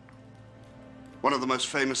 4. One of the most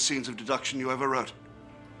famous scenes of deduction you ever wrote.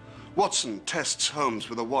 Watson tests Holmes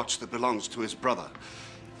with a watch that belongs to his brother,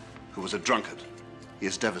 who was a drunkard. He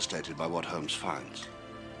is devastated by what Holmes finds.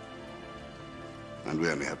 And we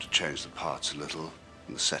only have to change the parts a little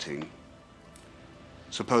in the setting.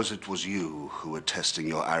 Suppose it was you who were testing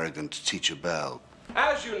your arrogant teacher Bell.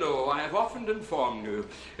 As you know, I have often informed you,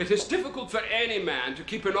 it is difficult for any man to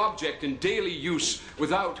keep an object in daily use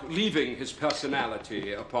without leaving his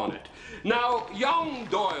personality upon it. Now, young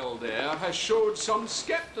Doyle there has showed some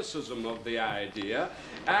skepticism of the idea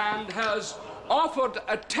and has offered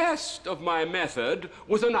a test of my method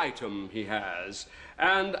with an item he has.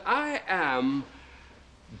 And I am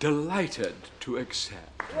delighted to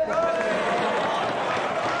accept.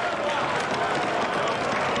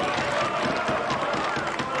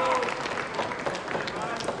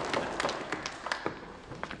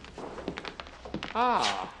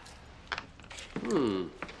 Ah.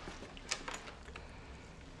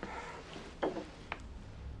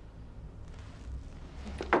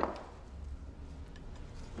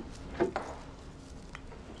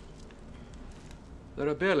 There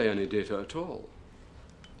are barely any data at all.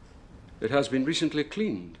 It has been recently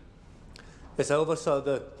cleaned. Yes, I oversaw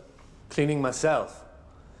the cleaning myself.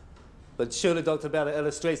 But surely, Dr. Bell, it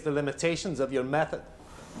illustrates the limitations of your method.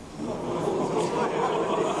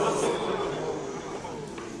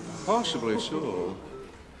 Possibly so.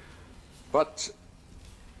 But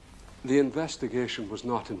the investigation was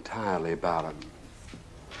not entirely barren.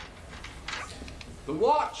 The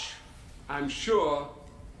watch, I'm sure,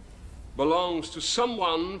 belongs to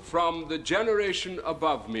someone from the generation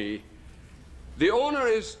above me. The owner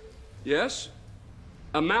is, yes,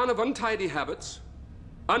 a man of untidy habits,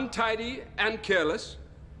 untidy and careless.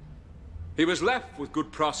 He was left with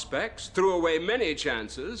good prospects, threw away many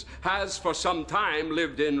chances, has for some time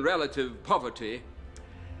lived in relative poverty,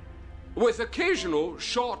 with occasional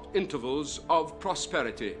short intervals of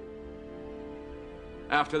prosperity.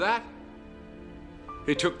 After that,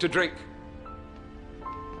 he took to drink.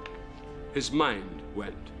 His mind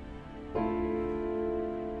went.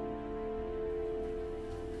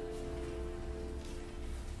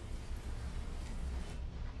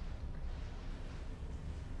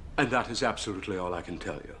 And that is absolutely all I can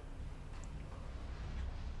tell you.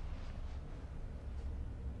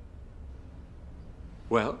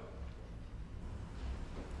 Well?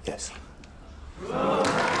 Yes.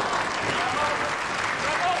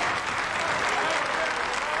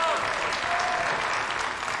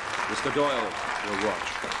 Mr. Doyle, your watch.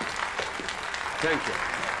 Thank you.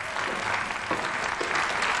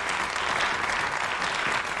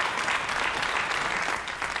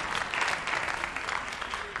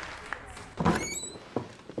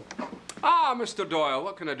 Ah, Mr. Doyle,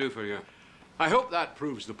 what can I do for you? I hope that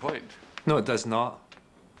proves the point. No, it does not.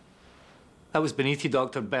 That was beneath you,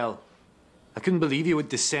 Dr. Bell. I couldn't believe you would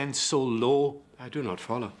descend so low. I do not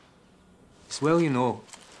follow. As well, you know,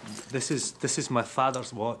 this is my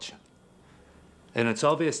father's watch. And it's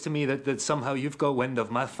obvious to me that somehow you've got wind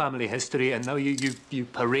of my family history and now you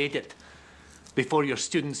parade it before your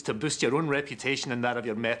students to boost your own reputation and that of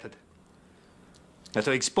your method. Now,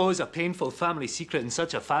 to expose a painful family secret in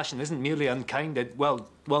such a fashion isn't merely unkind. Well,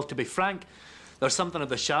 to be frank, there's something of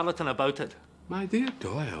the charlatan about it. My dear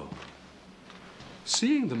Doyle,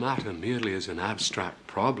 seeing the matter merely as an abstract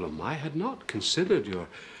problem, I had not considered your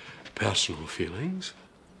personal feelings.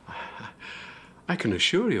 I can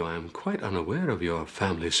assure you I am quite unaware of your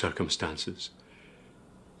family circumstances.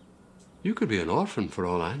 You could be an orphan for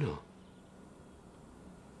all I know.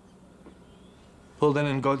 Well, then,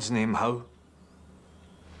 in God's name, how?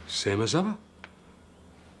 Same as ever.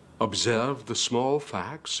 Observe the small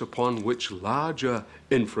facts upon which larger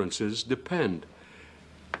inferences depend.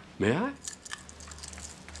 May I?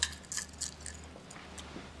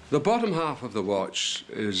 The bottom half of the watch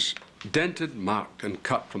is dented, marked, and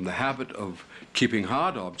cut from the habit of keeping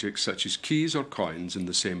hard objects such as keys or coins in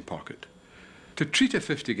the same pocket. To treat a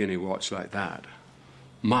 50-guinea watch like that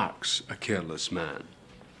marks a careless man.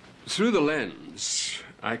 Through the lens,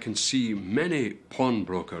 I can see many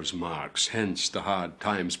pawnbrokers' marks, hence the hard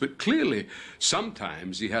times. But clearly,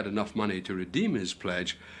 sometimes he had enough money to redeem his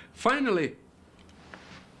pledge. Finally,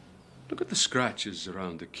 look at the scratches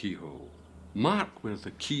around the keyhole. Mark where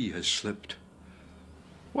the key has slipped.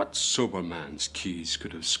 What sober man's keys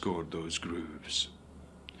could have scored those grooves?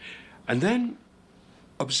 And then,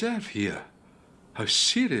 observe here how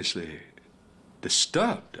seriously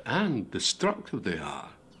disturbed and destructive they are.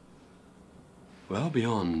 Well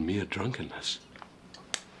beyond mere drunkenness.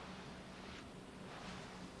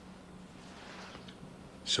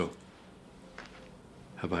 So,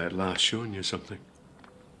 have I at last shown you something?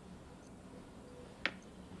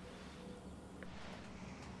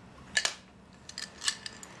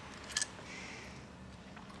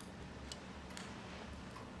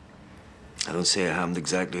 I don't say it happened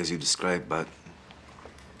exactly as you described, but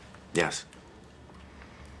yes.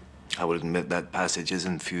 I will admit that passage is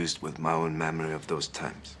infused with my own memory of those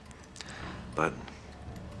times. But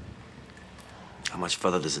how much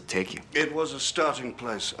further does it take you? It was a starting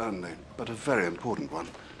place only, but a very important one.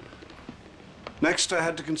 Next, I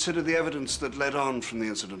had to consider the evidence that led on from the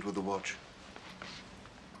incident with the watch.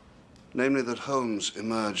 Namely, that Holmes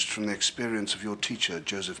emerged from the experience of your teacher,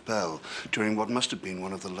 Joseph Bell, during what must have been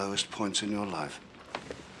one of the lowest points in your life.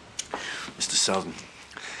 Mr. Selden,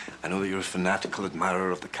 I know that you're a fanatical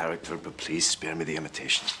admirer of the character, but please spare me the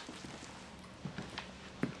imitation.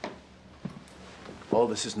 All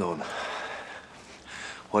this is known.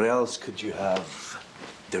 What else could you have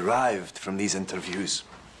derived from these interviews?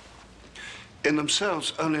 In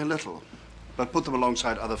themselves, only a little, but put them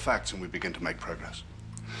alongside other facts and we begin to make progress.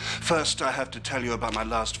 First, I have to tell you about my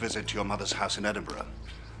last visit to your mother's house in Edinburgh.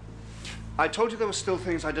 I told you there were still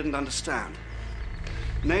things I didn't understand.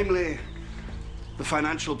 Namely, the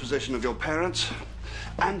financial position of your parents,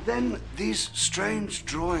 and then these strange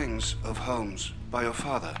drawings of Holmes by your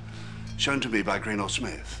father, shown to me by Greenall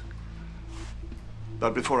Smith.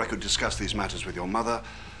 But before I could discuss these matters with your mother,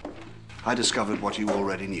 I discovered what you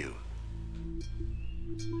already knew.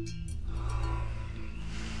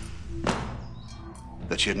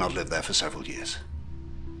 That she had not lived there for several years.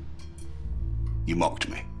 You mocked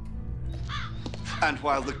me. And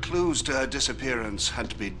while the clues to her disappearance had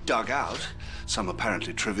to be dug out, some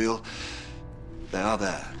apparently trivial, they are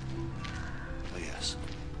there. Oh, yes.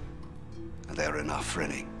 And they are enough for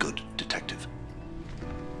any good detective.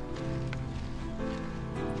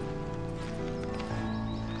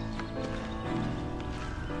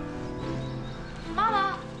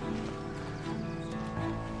 Mama!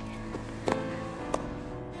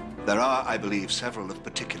 There are, I believe, several of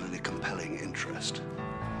particularly compelling interest.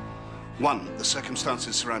 1, the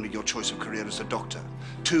circumstances surrounding your choice of career as a doctor.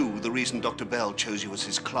 2, the reason Dr. Bell chose you as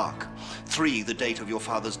his clerk. 3, the date of your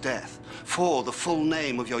father's death. 4, the full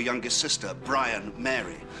name of your youngest sister, Brian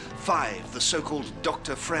Mary. 5, the so-called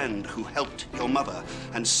doctor friend who helped your mother.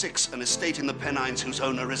 And 6, an estate in the Pennines whose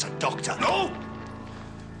owner is a doctor. No!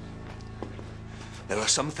 There are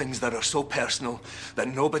some things that are so personal that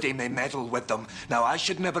nobody may meddle with them. Now, I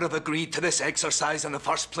should never have agreed to this exercise in the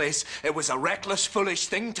first place. It was a reckless, foolish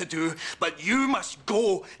thing to do, but you must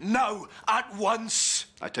go now, at once.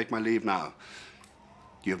 I take my leave now.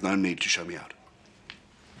 You have no need to show me out.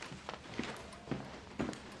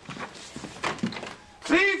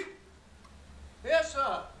 Cleve! Yes,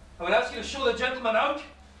 sir. I would ask you to show the gentleman out.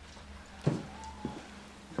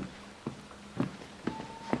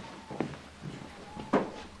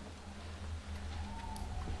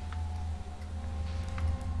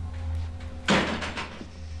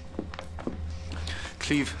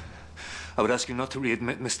 Cleve, I would ask you not to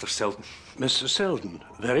readmit Mr. Selden. Mr. Selden,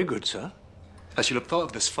 very good, sir. I should have thought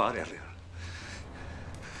of this far earlier.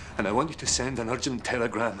 And I want you to send an urgent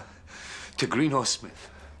telegram to Greenall Smith,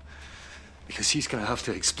 because he's going to have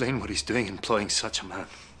to explain what he's doing employing such a man.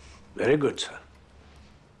 Very good, sir.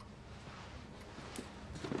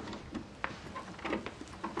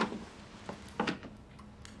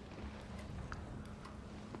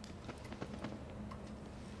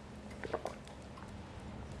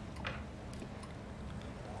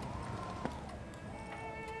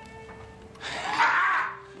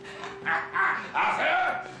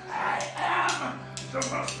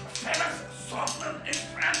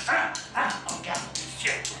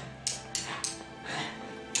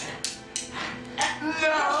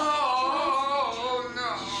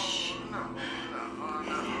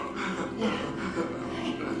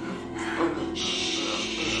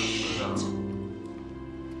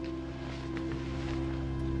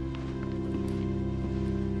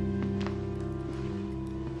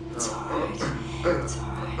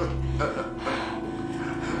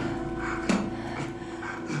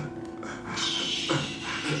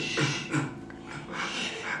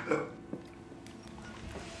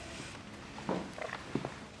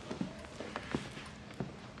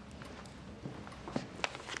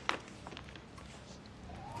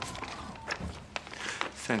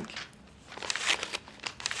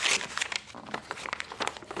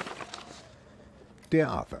 Dear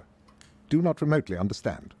Arthur, do not remotely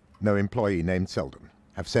understand. No employee named Selden.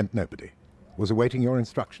 Have sent nobody. Was awaiting your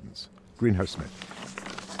instructions. Greenhouse Smith.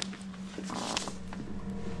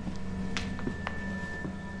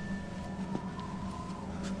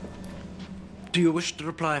 Do you wish to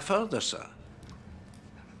reply further, sir?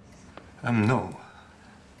 No.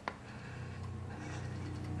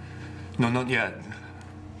 No, not yet.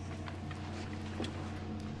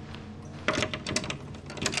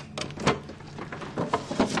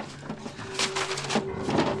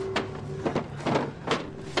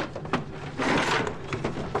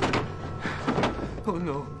 Oh,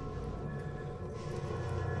 no.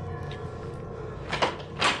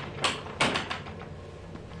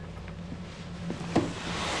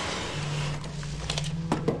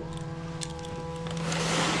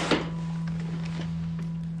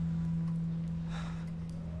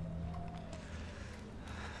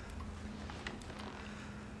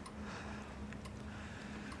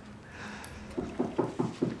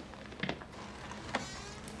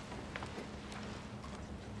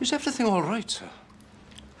 Is everything all right, sir?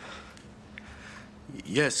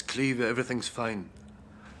 Yes, Cleve, everything's fine.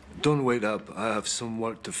 Don't wait up. I have some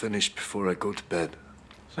work to finish before I go to bed.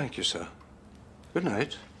 Thank you, sir. Good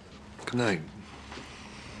night. Good night.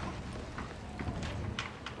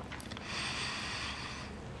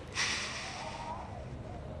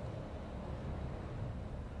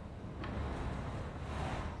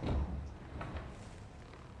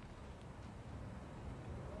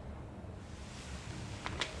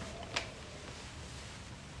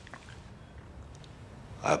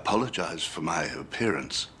 I apologize for my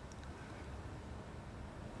appearance.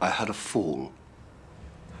 I had a fall.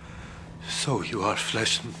 So you are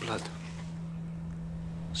flesh and blood?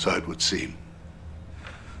 So it would seem.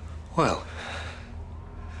 Well,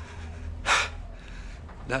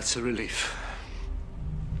 that's a relief.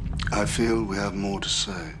 I feel we have more to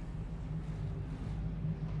say.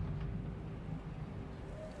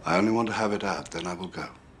 I only want to have it out, then I will go.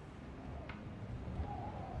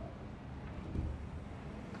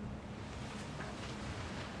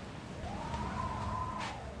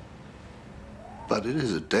 But it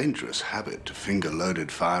is a dangerous habit to finger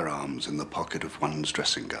loaded firearms in the pocket of one's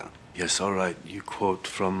dressing gown. Yes, all right. You quote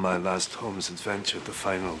from my last Holmes adventure, The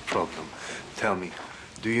Final Problem. Tell me,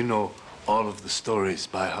 do you know all of the stories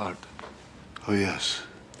by heart? Oh, yes.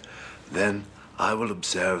 Then I will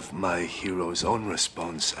observe my hero's own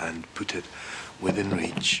response and put it within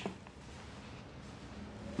reach.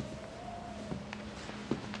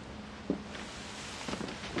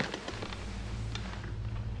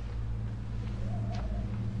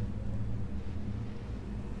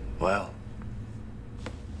 Well,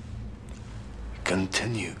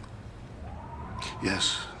 continue.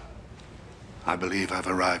 Yes. I believe I've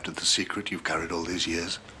arrived at the secret you've carried all these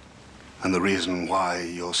years. And the reason why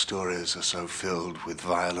your stories are so filled with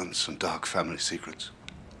violence and dark family secrets.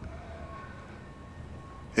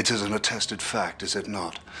 It is an attested fact, is it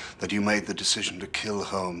not, that you made the decision to kill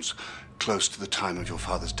Holmes close to the time of your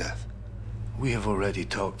father's death? We have already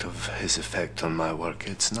talked of his effect on my work.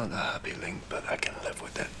 It's not a happy link, but I can live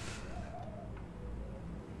with it.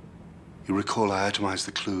 You recall I itemized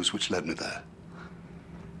the clues which led me there.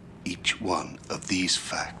 Each one of these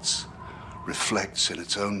facts reflects in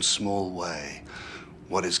its own small way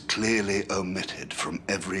what is clearly omitted from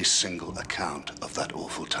every single account of that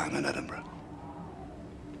awful time in Edinburgh.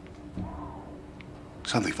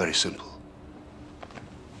 Something very simple.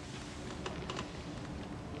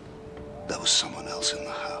 There was someone else in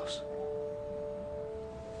the house.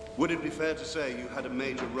 Would it be fair to say you had a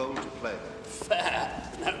major role to play? Fair?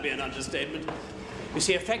 That would be an understatement. You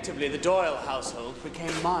see, effectively, the Doyle household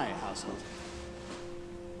became my household.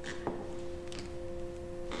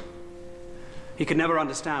 He could never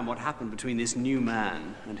understand what happened between this new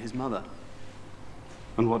man and his mother.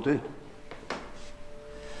 And what did?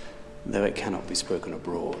 Though it cannot be spoken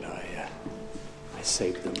abroad, I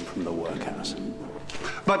saved them from the workhouse.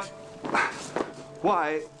 But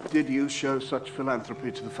why did you show such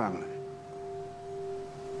philanthropy to the family?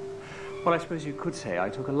 Well, I suppose you could say I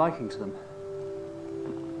took a liking to them.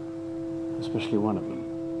 Especially one of them.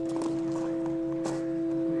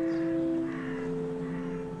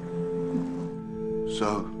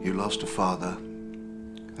 So you lost a father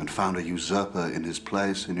and found a usurper in his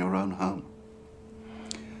place in your own home.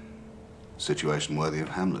 Situation worthy of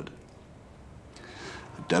Hamlet.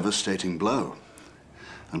 A devastating blow,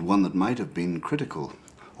 and one that might have been critical,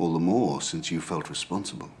 all the more since you felt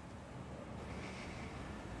responsible.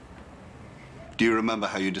 Do you remember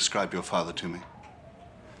how you described your father to me?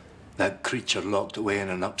 That creature locked away in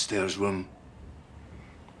an upstairs room.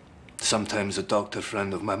 Sometimes a doctor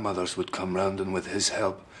friend of my mother's would come round, and with his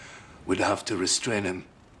help, we'd have to restrain him.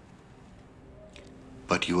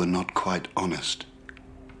 But you were not quite honest.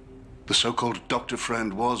 The so-called doctor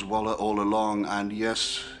friend was Waller all along, and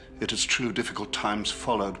yes, it is true difficult times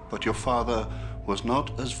followed, but your father was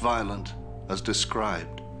not as violent as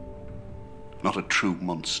described. Not a true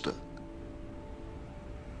monster.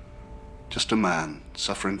 Just a man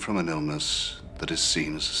suffering from an illness that is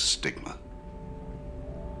seen as a stigma.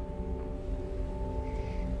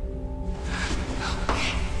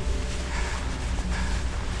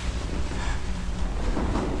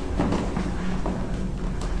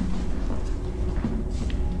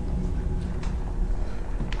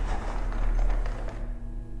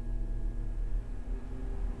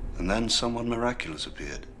 And then someone miraculous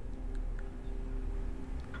appeared.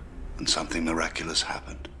 And something miraculous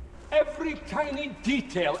happened. Every tiny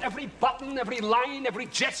detail, every button, every line, every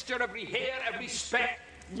gesture, every hair, every speck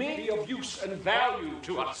may be of use and value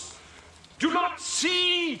to us. Do not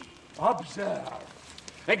see, observe.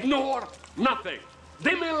 Ignore nothing.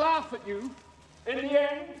 They may laugh at you. In the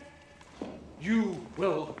end, you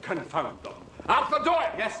will confound them. Arthur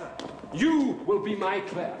Doyle! Yes, sir. You will be my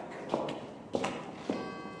clerk.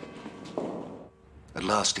 At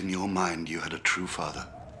last, in your mind, you had a true father.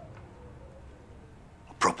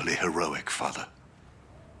 A properly heroic father.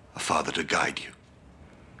 A father to guide you,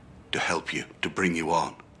 to help you, to bring you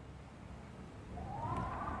on,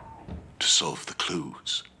 to solve the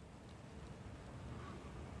clues.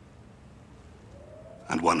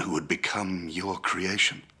 And one who would become your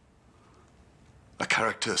creation. A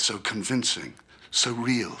character so convincing, so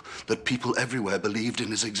real, that people everywhere believed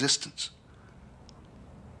in his existence.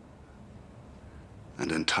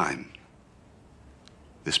 And in time,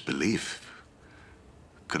 this belief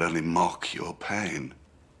could only mock your pain.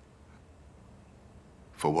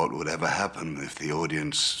 For what would ever happen if the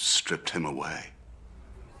audience stripped him away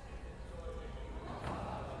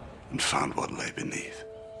and found what lay beneath?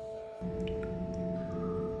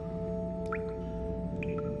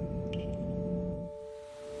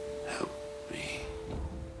 Help me.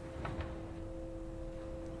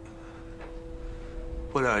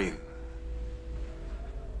 What are you?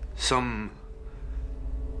 Some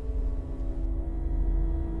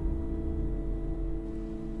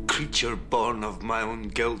creature born of my own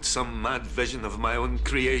guilt, some mad vision of my own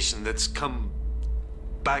creation that's come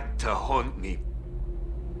back to haunt me.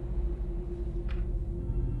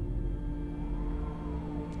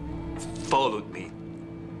 Followed me.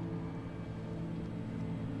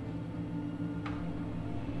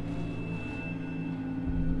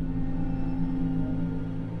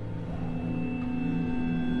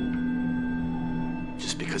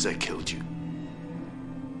 Just because I killed you.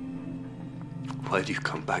 Why do you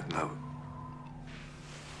come back now?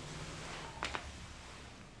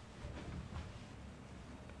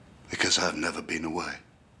 Because I've never been away.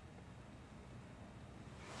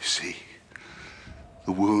 You see,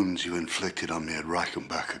 the wounds you inflicted on me at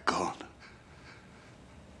Reichenbach are gone.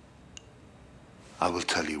 I will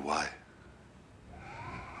tell you why.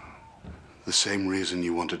 The same reason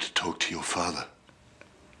you wanted to talk to your father.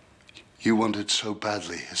 You wanted so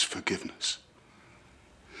badly his forgiveness.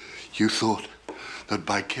 You thought that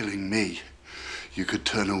by killing me, you could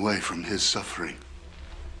turn away from his suffering.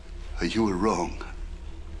 You were wrong.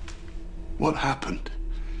 What happened?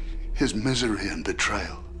 His misery and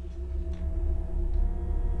betrayal.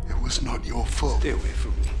 It was not your fault. Stay away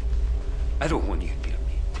from me. I don't want you near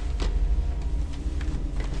me.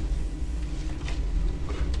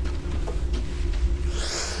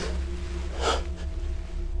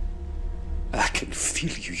 I can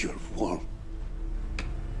feel you. You're warm.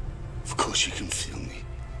 Of course you can feel me.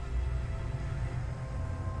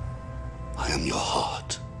 I am your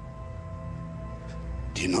heart.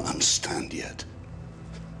 Do you not understand yet?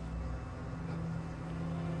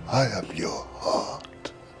 I am your heart.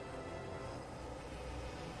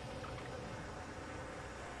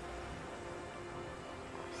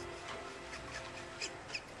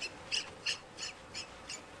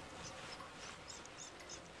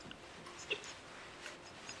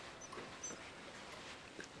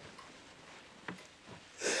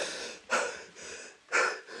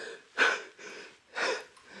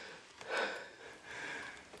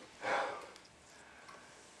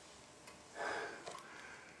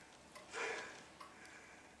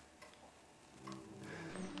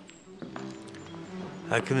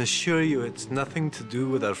 I can assure you it's nothing to do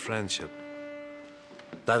with our friendship.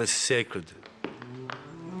 That is sacred.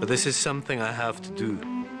 But this is something I have to do.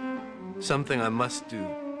 Something I must do.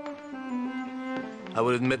 I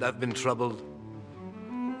will admit I've been troubled,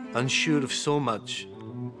 unsure of so much.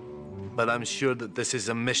 But I'm sure that this is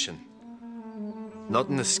a mission, not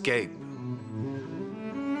an escape.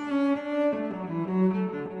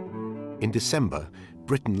 In December,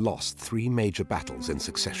 Britain lost 3 major battles in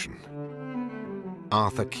succession.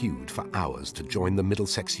 Arthur queued for hours to join the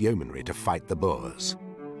Middlesex yeomanry to fight the Boers,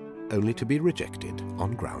 only to be rejected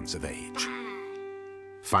on grounds of age.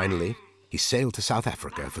 Finally, he sailed to South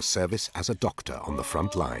Africa for service as a doctor on the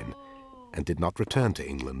front line and did not return to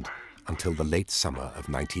England until the late summer of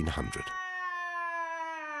 1900.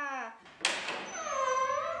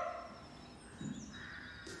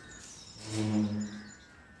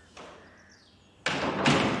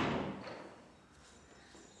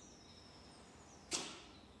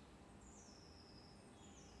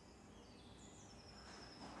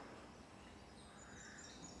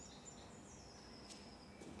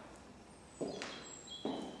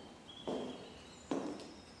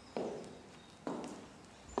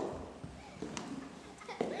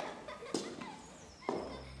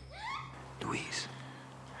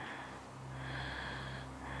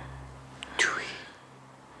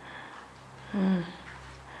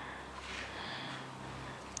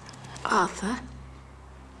 Arthur?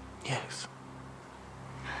 Yes.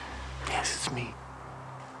 Yes, it's me.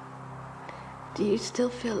 Do you still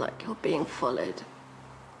feel like you're being followed?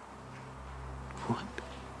 What?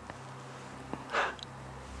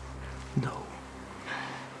 No.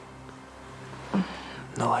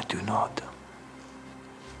 No, I do not.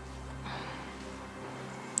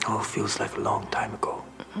 Oh, it feels like a long time ago.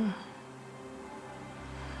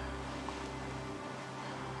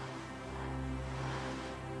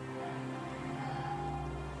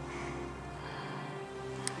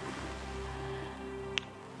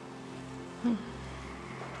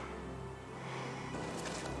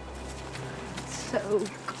 So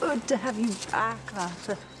good to have you back,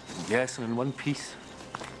 Arthur. Yes, and in one piece.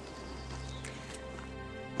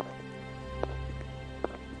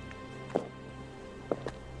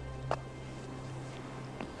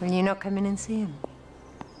 Will you not come in and see him?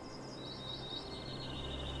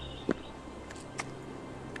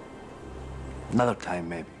 Another time,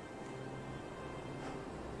 maybe.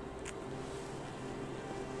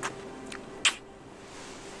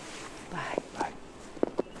 Bye. Bye.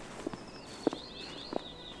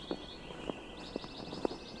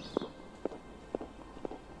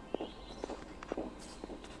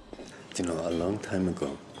 You know, a long time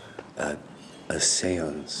ago, at a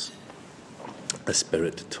seance, a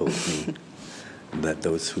spirit told me that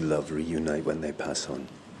those who love reunite when they pass on.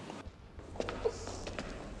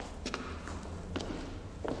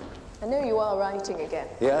 I know you are writing again.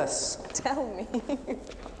 Yes. Tell me.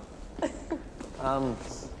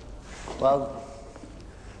 Well,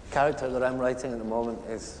 the character that I'm writing at the moment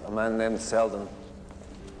is a man named Selden,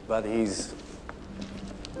 but he's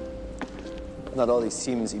not all he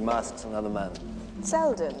seems. He masks another man.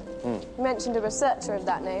 Selden? You mentioned a researcher of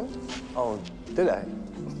that name. Oh, did I?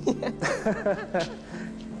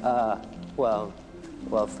 Well,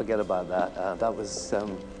 forget about that. That was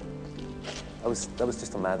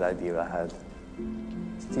just a mad idea I had.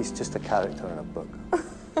 He's just a character in a book.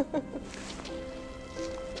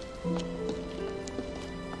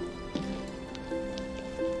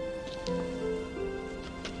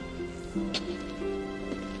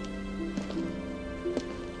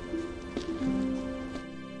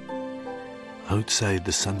 Outside,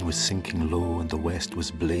 the sun was sinking low and the west was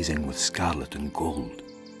blazing with scarlet and gold.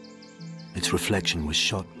 Its reflection was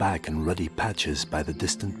shot back in ruddy patches by the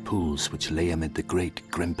distant pools which lay amid the great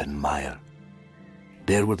Grimpen mire.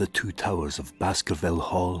 There were the 2 towers of Baskerville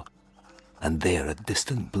Hall, and there a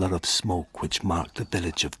distant blur of smoke which marked the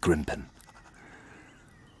village of Grimpen.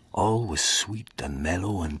 All was sweet and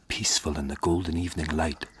mellow and peaceful in the golden evening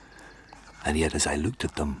light, and yet as I looked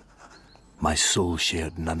at them, my soul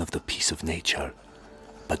shared none of the peace of nature,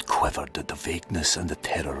 but quivered at the vagueness and the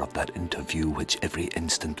terror of that interview which every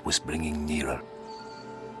instant was bringing nearer.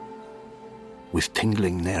 With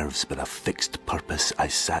tingling nerves but a fixed purpose, I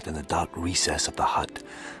sat in the dark recess of the hut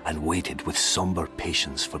and waited with somber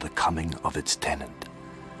patience for the coming of its tenant.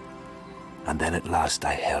 And then at last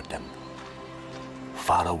I heard him.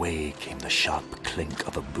 Far away came the sharp clink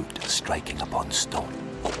of a boot striking upon stone.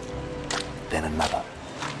 Then another,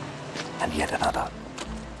 and yet another,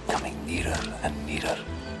 coming nearer and nearer.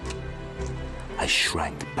 I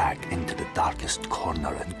shrank back into the darkest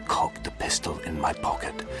corner and cocked the pistol in my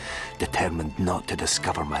pocket, determined not to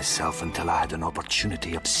discover myself until I had an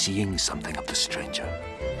opportunity of seeing something of the stranger.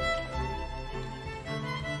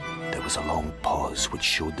 There was a long pause which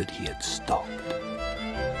showed that he had stopped.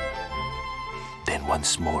 Then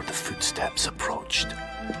once more the footsteps approached,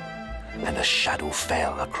 and a shadow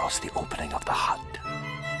fell across the opening of the hut.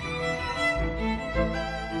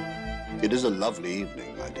 It is a lovely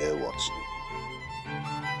evening, my dear Watson.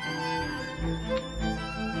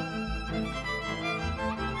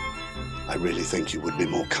 I really think you would be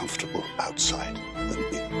more comfortable outside than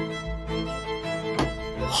in.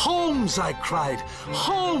 Holmes, I cried.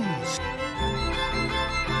 Holmes!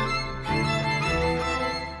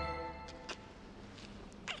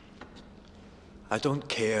 I don't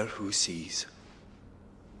care who sees.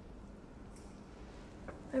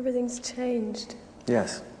 Everything's changed.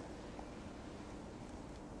 Yes.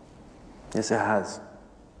 Yes, it has.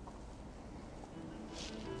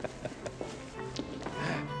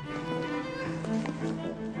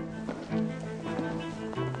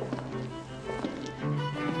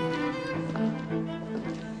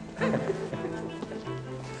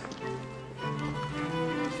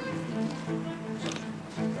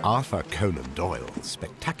 Arthur Conan Doyle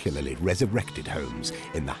spectacularly resurrected Holmes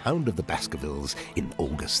in The Hound of the Baskervilles in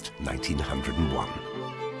August 1901.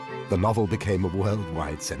 The novel became a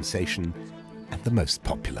worldwide sensation and the most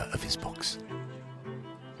popular of his books.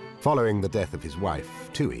 Following the death of his wife,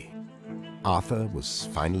 Tui, Arthur was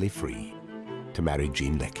finally free to marry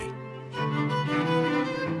Jean Leckie.